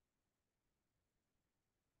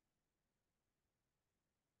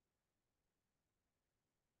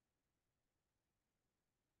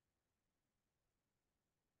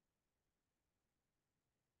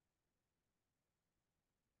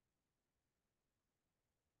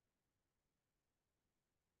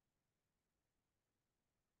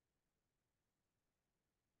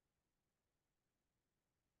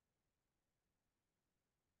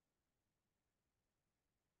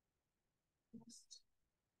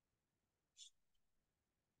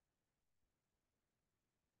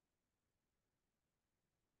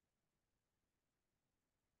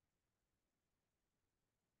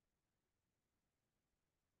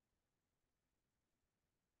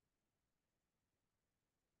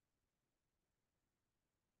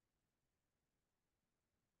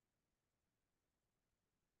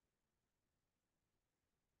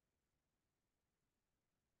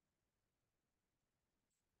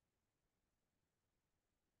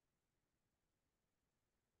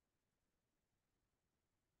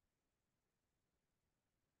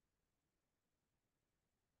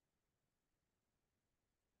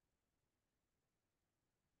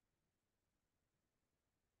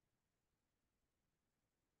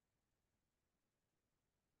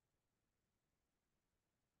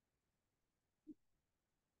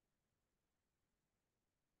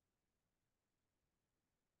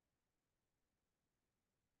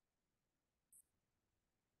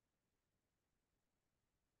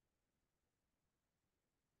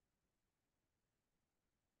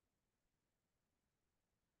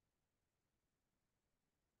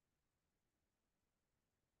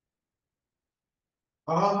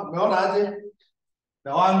 Umeona aje?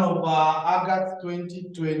 The one of August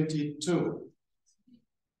 2022.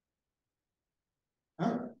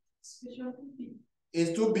 Huh? Is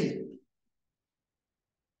 2B,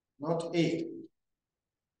 not A.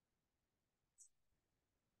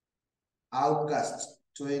 August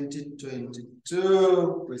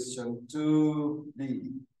 2022, question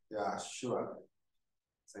 2B. Yeah, sure.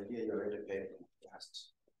 So here you already paid last.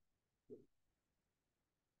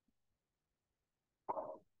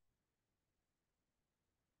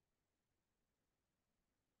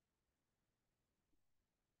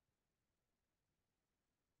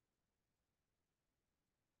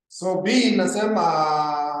 So B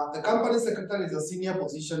inasema the company secretary is a senior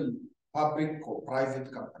position in public or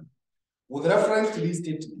private company. With reference to this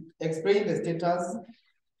statement, explain the status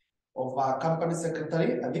of a company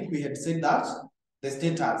secretary. I think we had said that the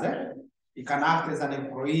status, he can act as an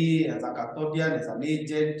employee, as a custodian, as an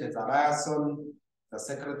agent, as a liaison, the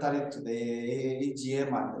secretary to the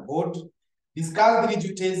AGM and the board. Discuss the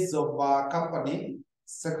duties of a company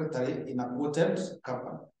secretary in a quoted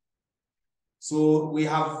company. So we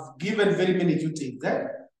have given very many duties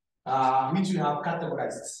there, which we have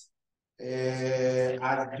categorized.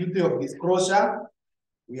 As duty of disclosure,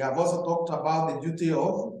 we have also talked about the duty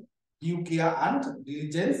of due care and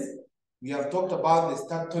diligence. We have talked about the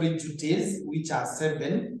statutory duties, which are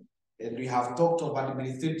 7, and we have talked of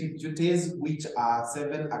administrative duties, which are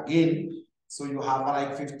 7 again. So you have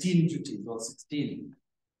like 15 duties or 16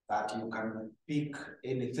 that you can pick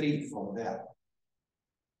any 3 from there.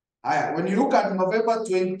 When you look at November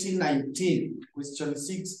 2019, question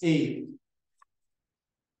 6A,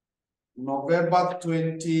 November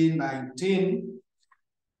 2019,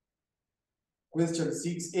 question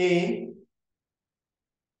 6A,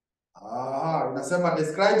 inasema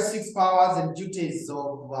describe 6 powers and duties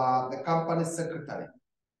of the company secretary.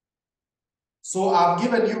 So I've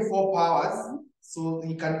given you 4 powers, so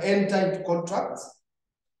he can enter into contracts,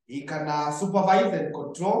 he can supervise and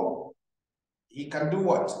control, he can do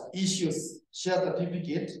what? Issues share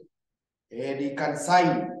certificate, and he can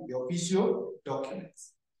sign the official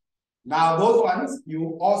documents. Now those ones,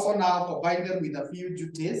 you also now combine them with a few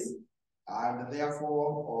duties, and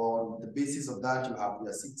therefore on the basis of that, you have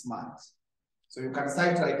your 6 marks. So you can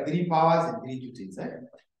cite like 3 powers and 3 duties.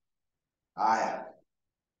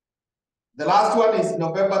 The last one is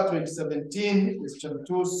November 2017, question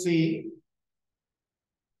 2C.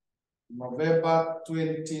 November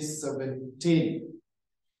 2017.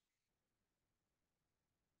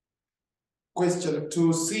 Question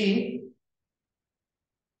 2C.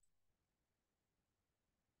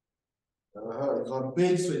 It's on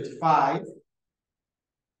page 25. I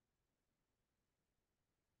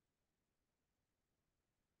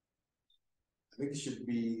think it should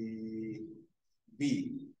be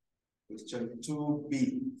B. Question 2B.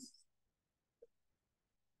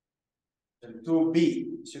 Question 2B.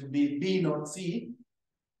 It should be B, not C.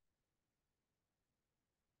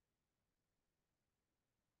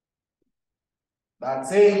 That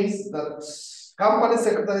says that company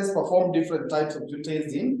secretaries perform different types of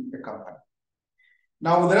duties in the company.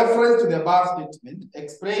 Now, with reference to the above statement,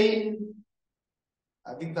 explain,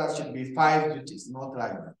 I think that should be 5 duties, not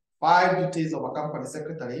like 5 duties of a company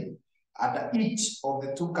secretary under each of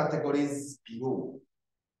the 2 categories below.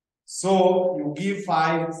 So you give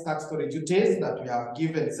 5 statutory duties that we have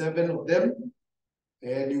given 7 of them,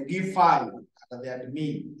 and you give 5 under the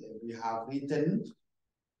admin. We have written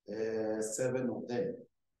 7 of them.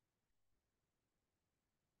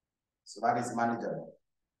 So that is manageable.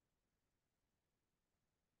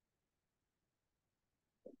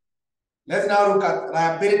 Let's now look at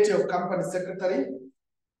liability of company secretary.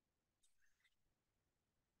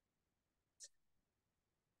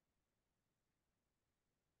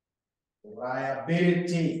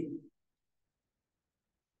 Liability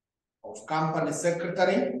of company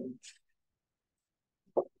secretary.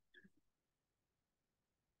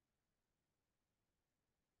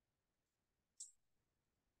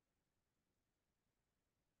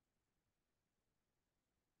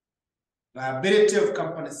 Liability of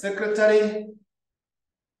company secretary.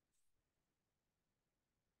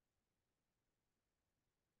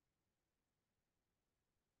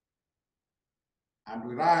 And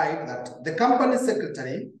we write that the company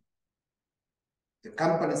secretary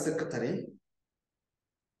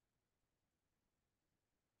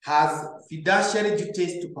has fiduciary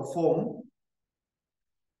duties to perform,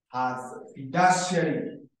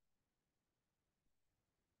 fiduciary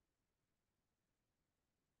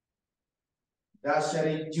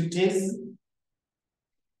duties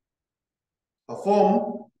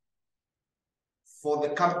perform for the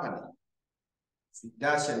company.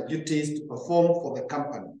 Fiduciary duties to perform for the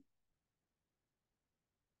company.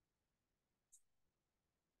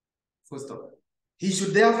 First of all, he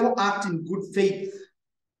should therefore act in good faith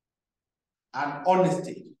and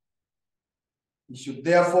honesty. He should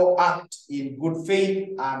therefore act in good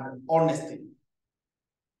faith and honesty.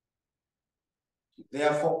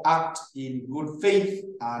 Therefore, act in good faith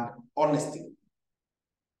and honesty.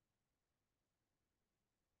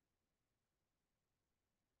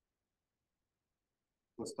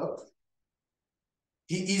 Stop.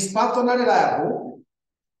 He is personally liable.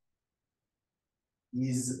 He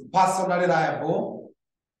is personally liable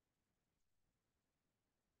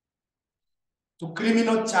to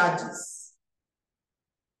criminal charges.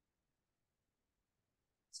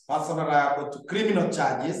 Is personally liable to criminal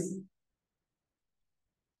charges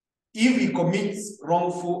if he commits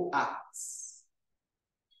wrongful acts.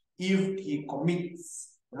 If he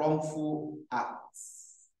commits wrongful acts.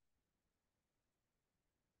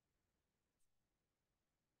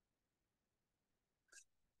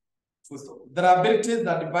 The liabilities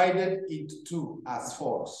are divided into two as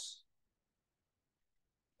follows.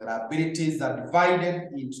 The liabilities are divided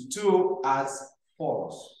into two as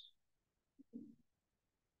follows.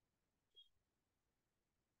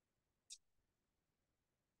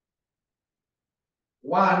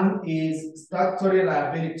 One is statutory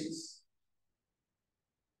liabilities.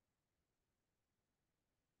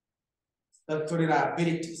 Statutory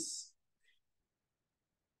liabilities.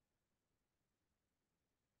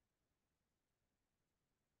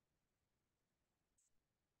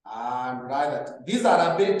 And rather, these are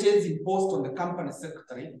liabilities imposed on the company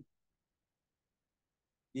secretary.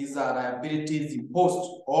 These are liabilities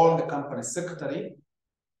imposed on the company secretary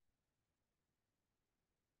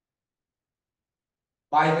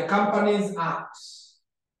by the Companies Act.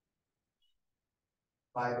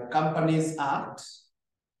 By the Companies Act.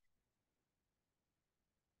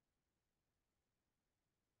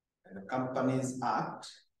 And the Companies Act.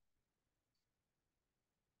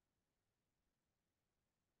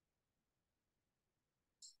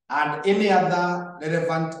 And any other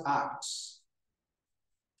relevant act.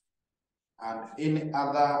 And any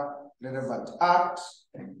other relevant act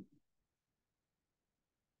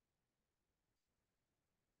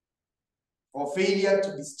for failure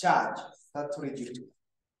to discharge statutory duty.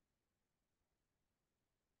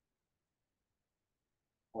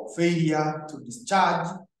 For failure to discharge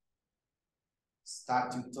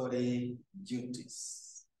statutory duties.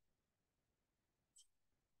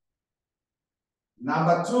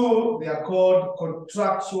 Number two, they are called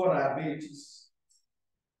contractual liabilities.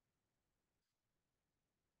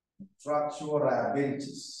 Contractual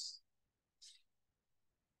liabilities.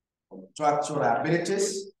 Contractual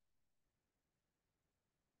liabilities.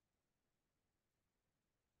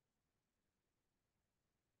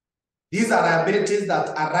 These are liabilities that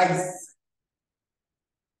arise.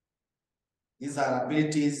 These are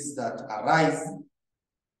liabilities that arise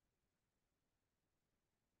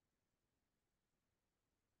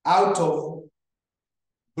out of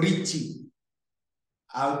breaching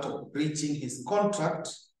his contract,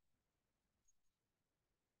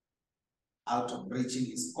 out of breaching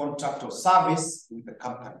his contract of service with the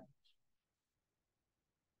company.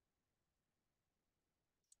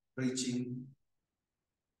 Breaching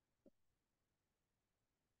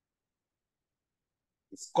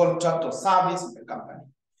his contract of service with the company.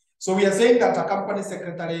 So we are saying that a company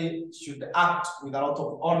secretary should act with a lot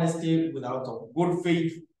of honesty, with a lot of good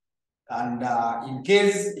faith, and in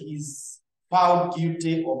case he's found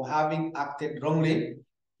guilty of having acted wrongly,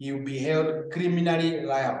 he will be held criminally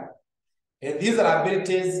liable. And these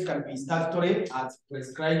liabilities can be statutory as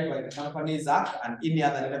prescribed by the Companies Act and any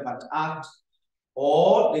other relevant act,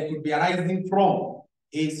 or they could be arising from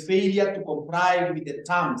his failure to comply with the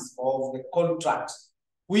terms of the contract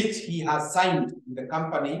which he has signed with the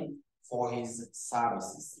company for his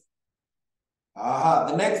services.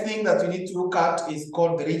 The next thing that we need to look at is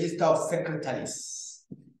called the Register of Secretaries.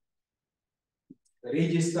 The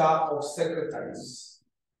Register of Secretaries.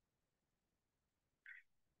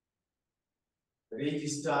 The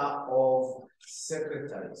Register of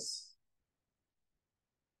Secretaries.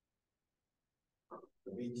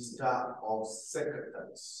 The Register of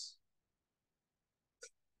Secretaries.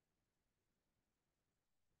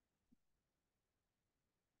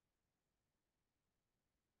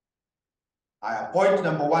 Point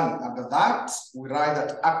number one, under that, we write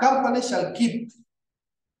that a company shall keep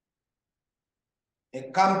a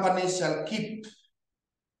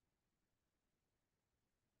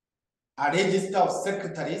register of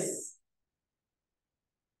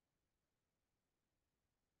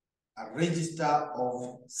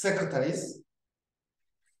secretaries,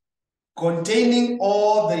 containing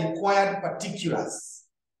all the required particulars.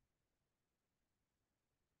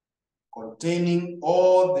 Containing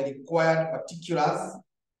all the required particulars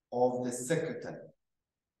of the secretary.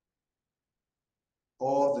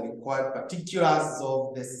 All the required particulars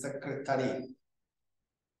of the secretary.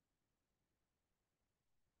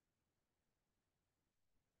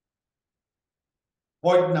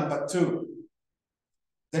 Point number two.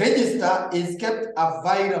 The register is kept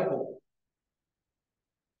available.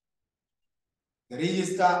 The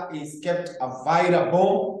register is kept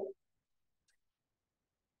available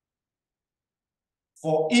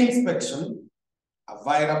for inspection,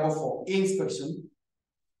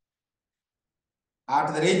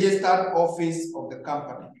 at the registered office of the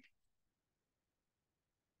company,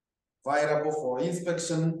 available for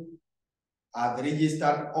inspection at the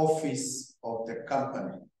registered office of the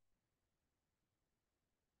company.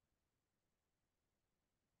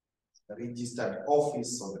 The registered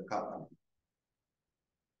office of the company.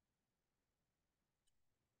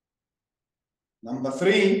 Number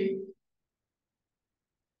 3,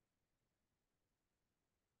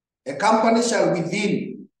 a company shall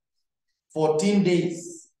within 14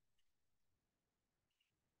 days.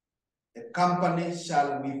 A company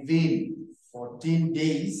shall within 14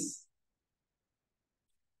 days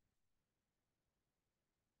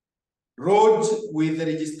lodge with the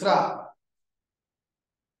registrar.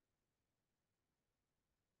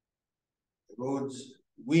 Lodge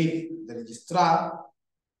with the registrar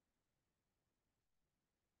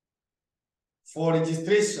for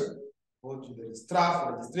registration. Go to the registrar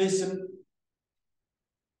for registration.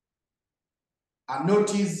 A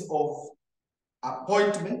notice of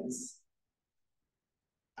appointments.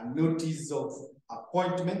 A notice of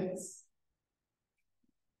appointments.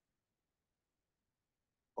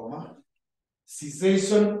 Comma.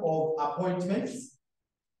 Cessation of appointments.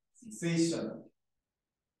 Cessation.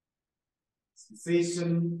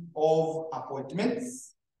 Cessation of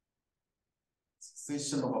appointments.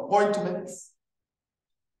 Cessation of appointments.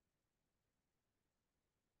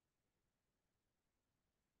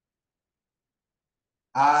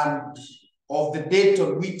 And of the date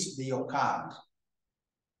on which they occurred,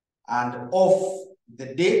 and of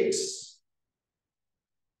the date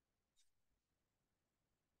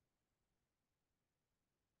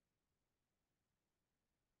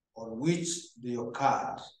on which they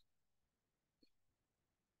occurred.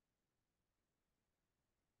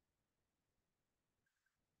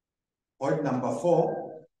 Point number 4.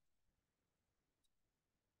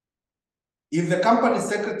 If the company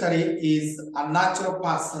secretary is a natural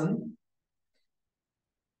person,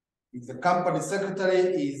 if the company secretary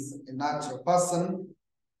is a natural person,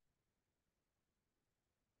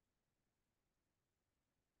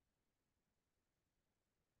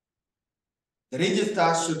 the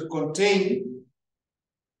register should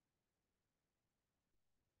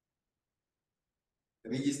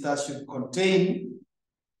contain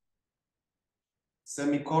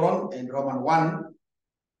semicolon and Roman 1.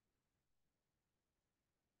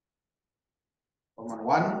 Roman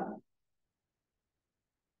 1.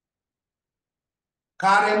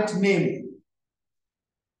 Current name.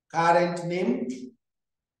 Current name.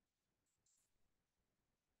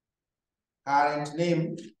 Current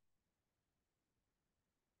name.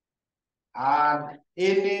 And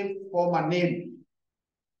any former name.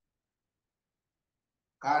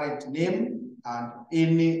 Current name and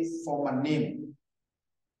any former name.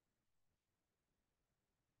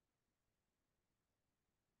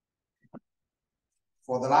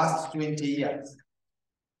 For the last 20 years.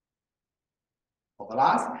 For the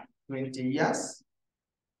last 20 years.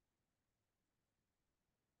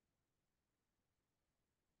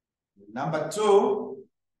 Number 2,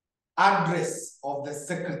 address of the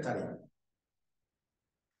secretary.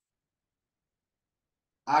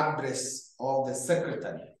 Address of the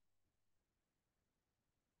secretary.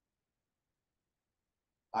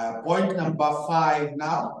 Point number 5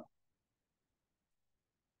 now.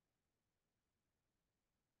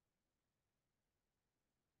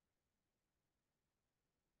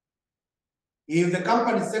 If the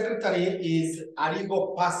company secretary is a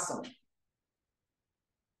legal person,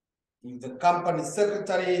 if the company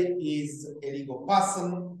secretary is a legal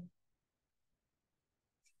person,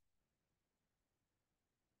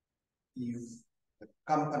 if the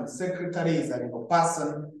company secretary is a legal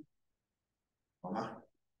person,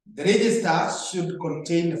 the register should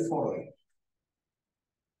contain the following.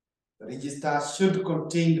 The register should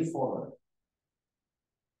contain the following.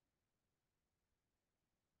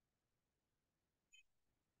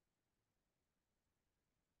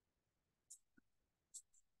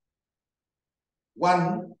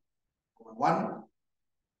 One,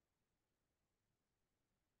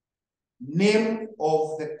 name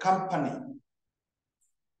of the company.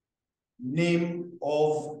 Name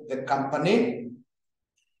of the company.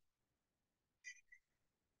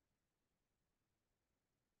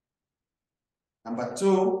 Number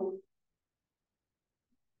 2,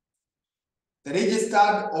 the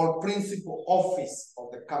registered or principal office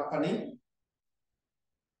of the company.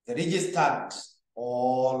 The registered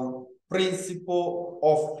or principal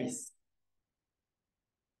office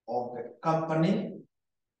of the company.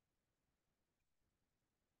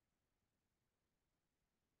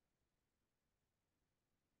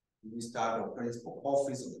 Registered or principal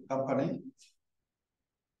office of the company.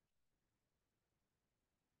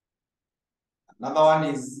 Another one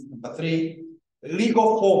is number 3,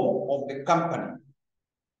 legal form of the company.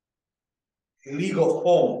 Legal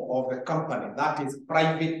form of the company, that is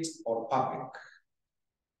private or public.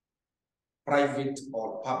 Private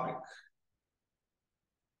or public.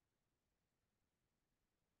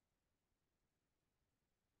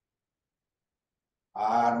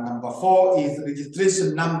 Number 4 is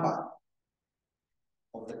registration number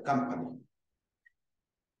of the company.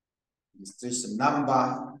 Registration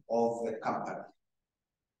number of the company.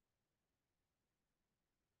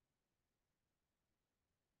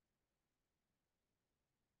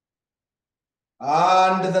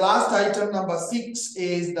 And the last item, number 6,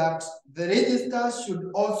 is that the register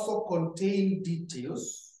should also contain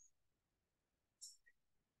details.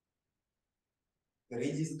 The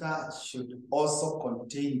register should also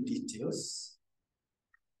contain details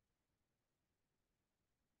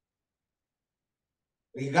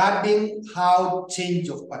regarding how change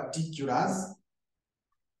of particulars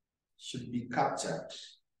should be captured.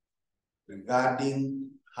 Regarding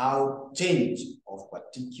how change of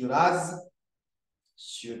particulars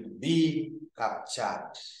should be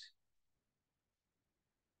captured.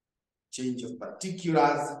 Change of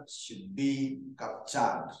particulars should be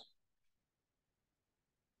captured.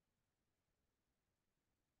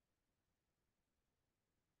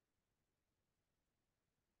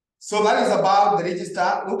 So that is about the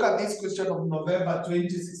register. Look at this question of November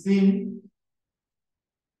 2016.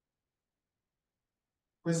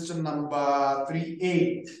 Question number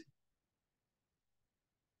 3A.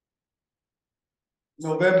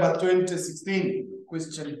 November 2016,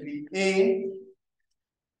 question 3A.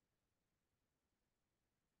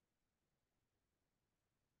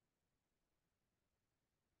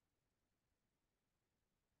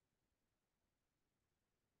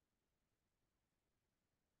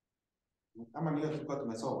 Ama niyo tulikuwa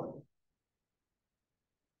tumesoma.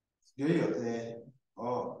 Ndio hiyo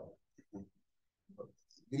oh.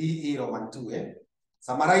 3A Roman 2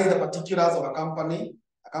 Summarize the particulars of a company.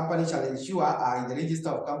 A company shall ensure in the register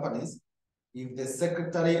of companies if the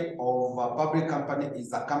secretary of a public company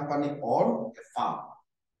is a company or a firm.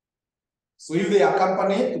 So if they are a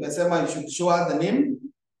company, tumesema you should show us the name,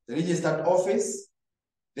 the registered office,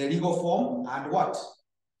 the legal form, and what?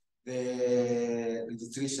 The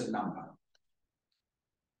registration number.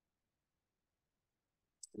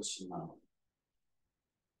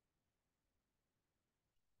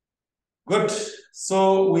 Good.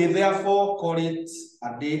 So we therefore call it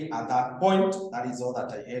a day at that point. That is all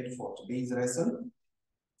that I had for today's lesson.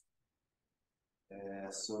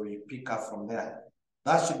 So you pick up from there.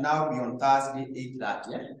 That should now be on Thursday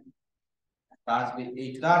 8:30. Yeah? Thursday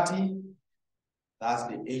 8:30.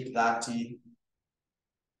 Thursday 8:30.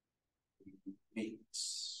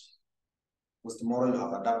 Because tomorrow you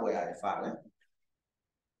have a double IFR.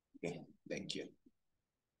 Okay, thank you.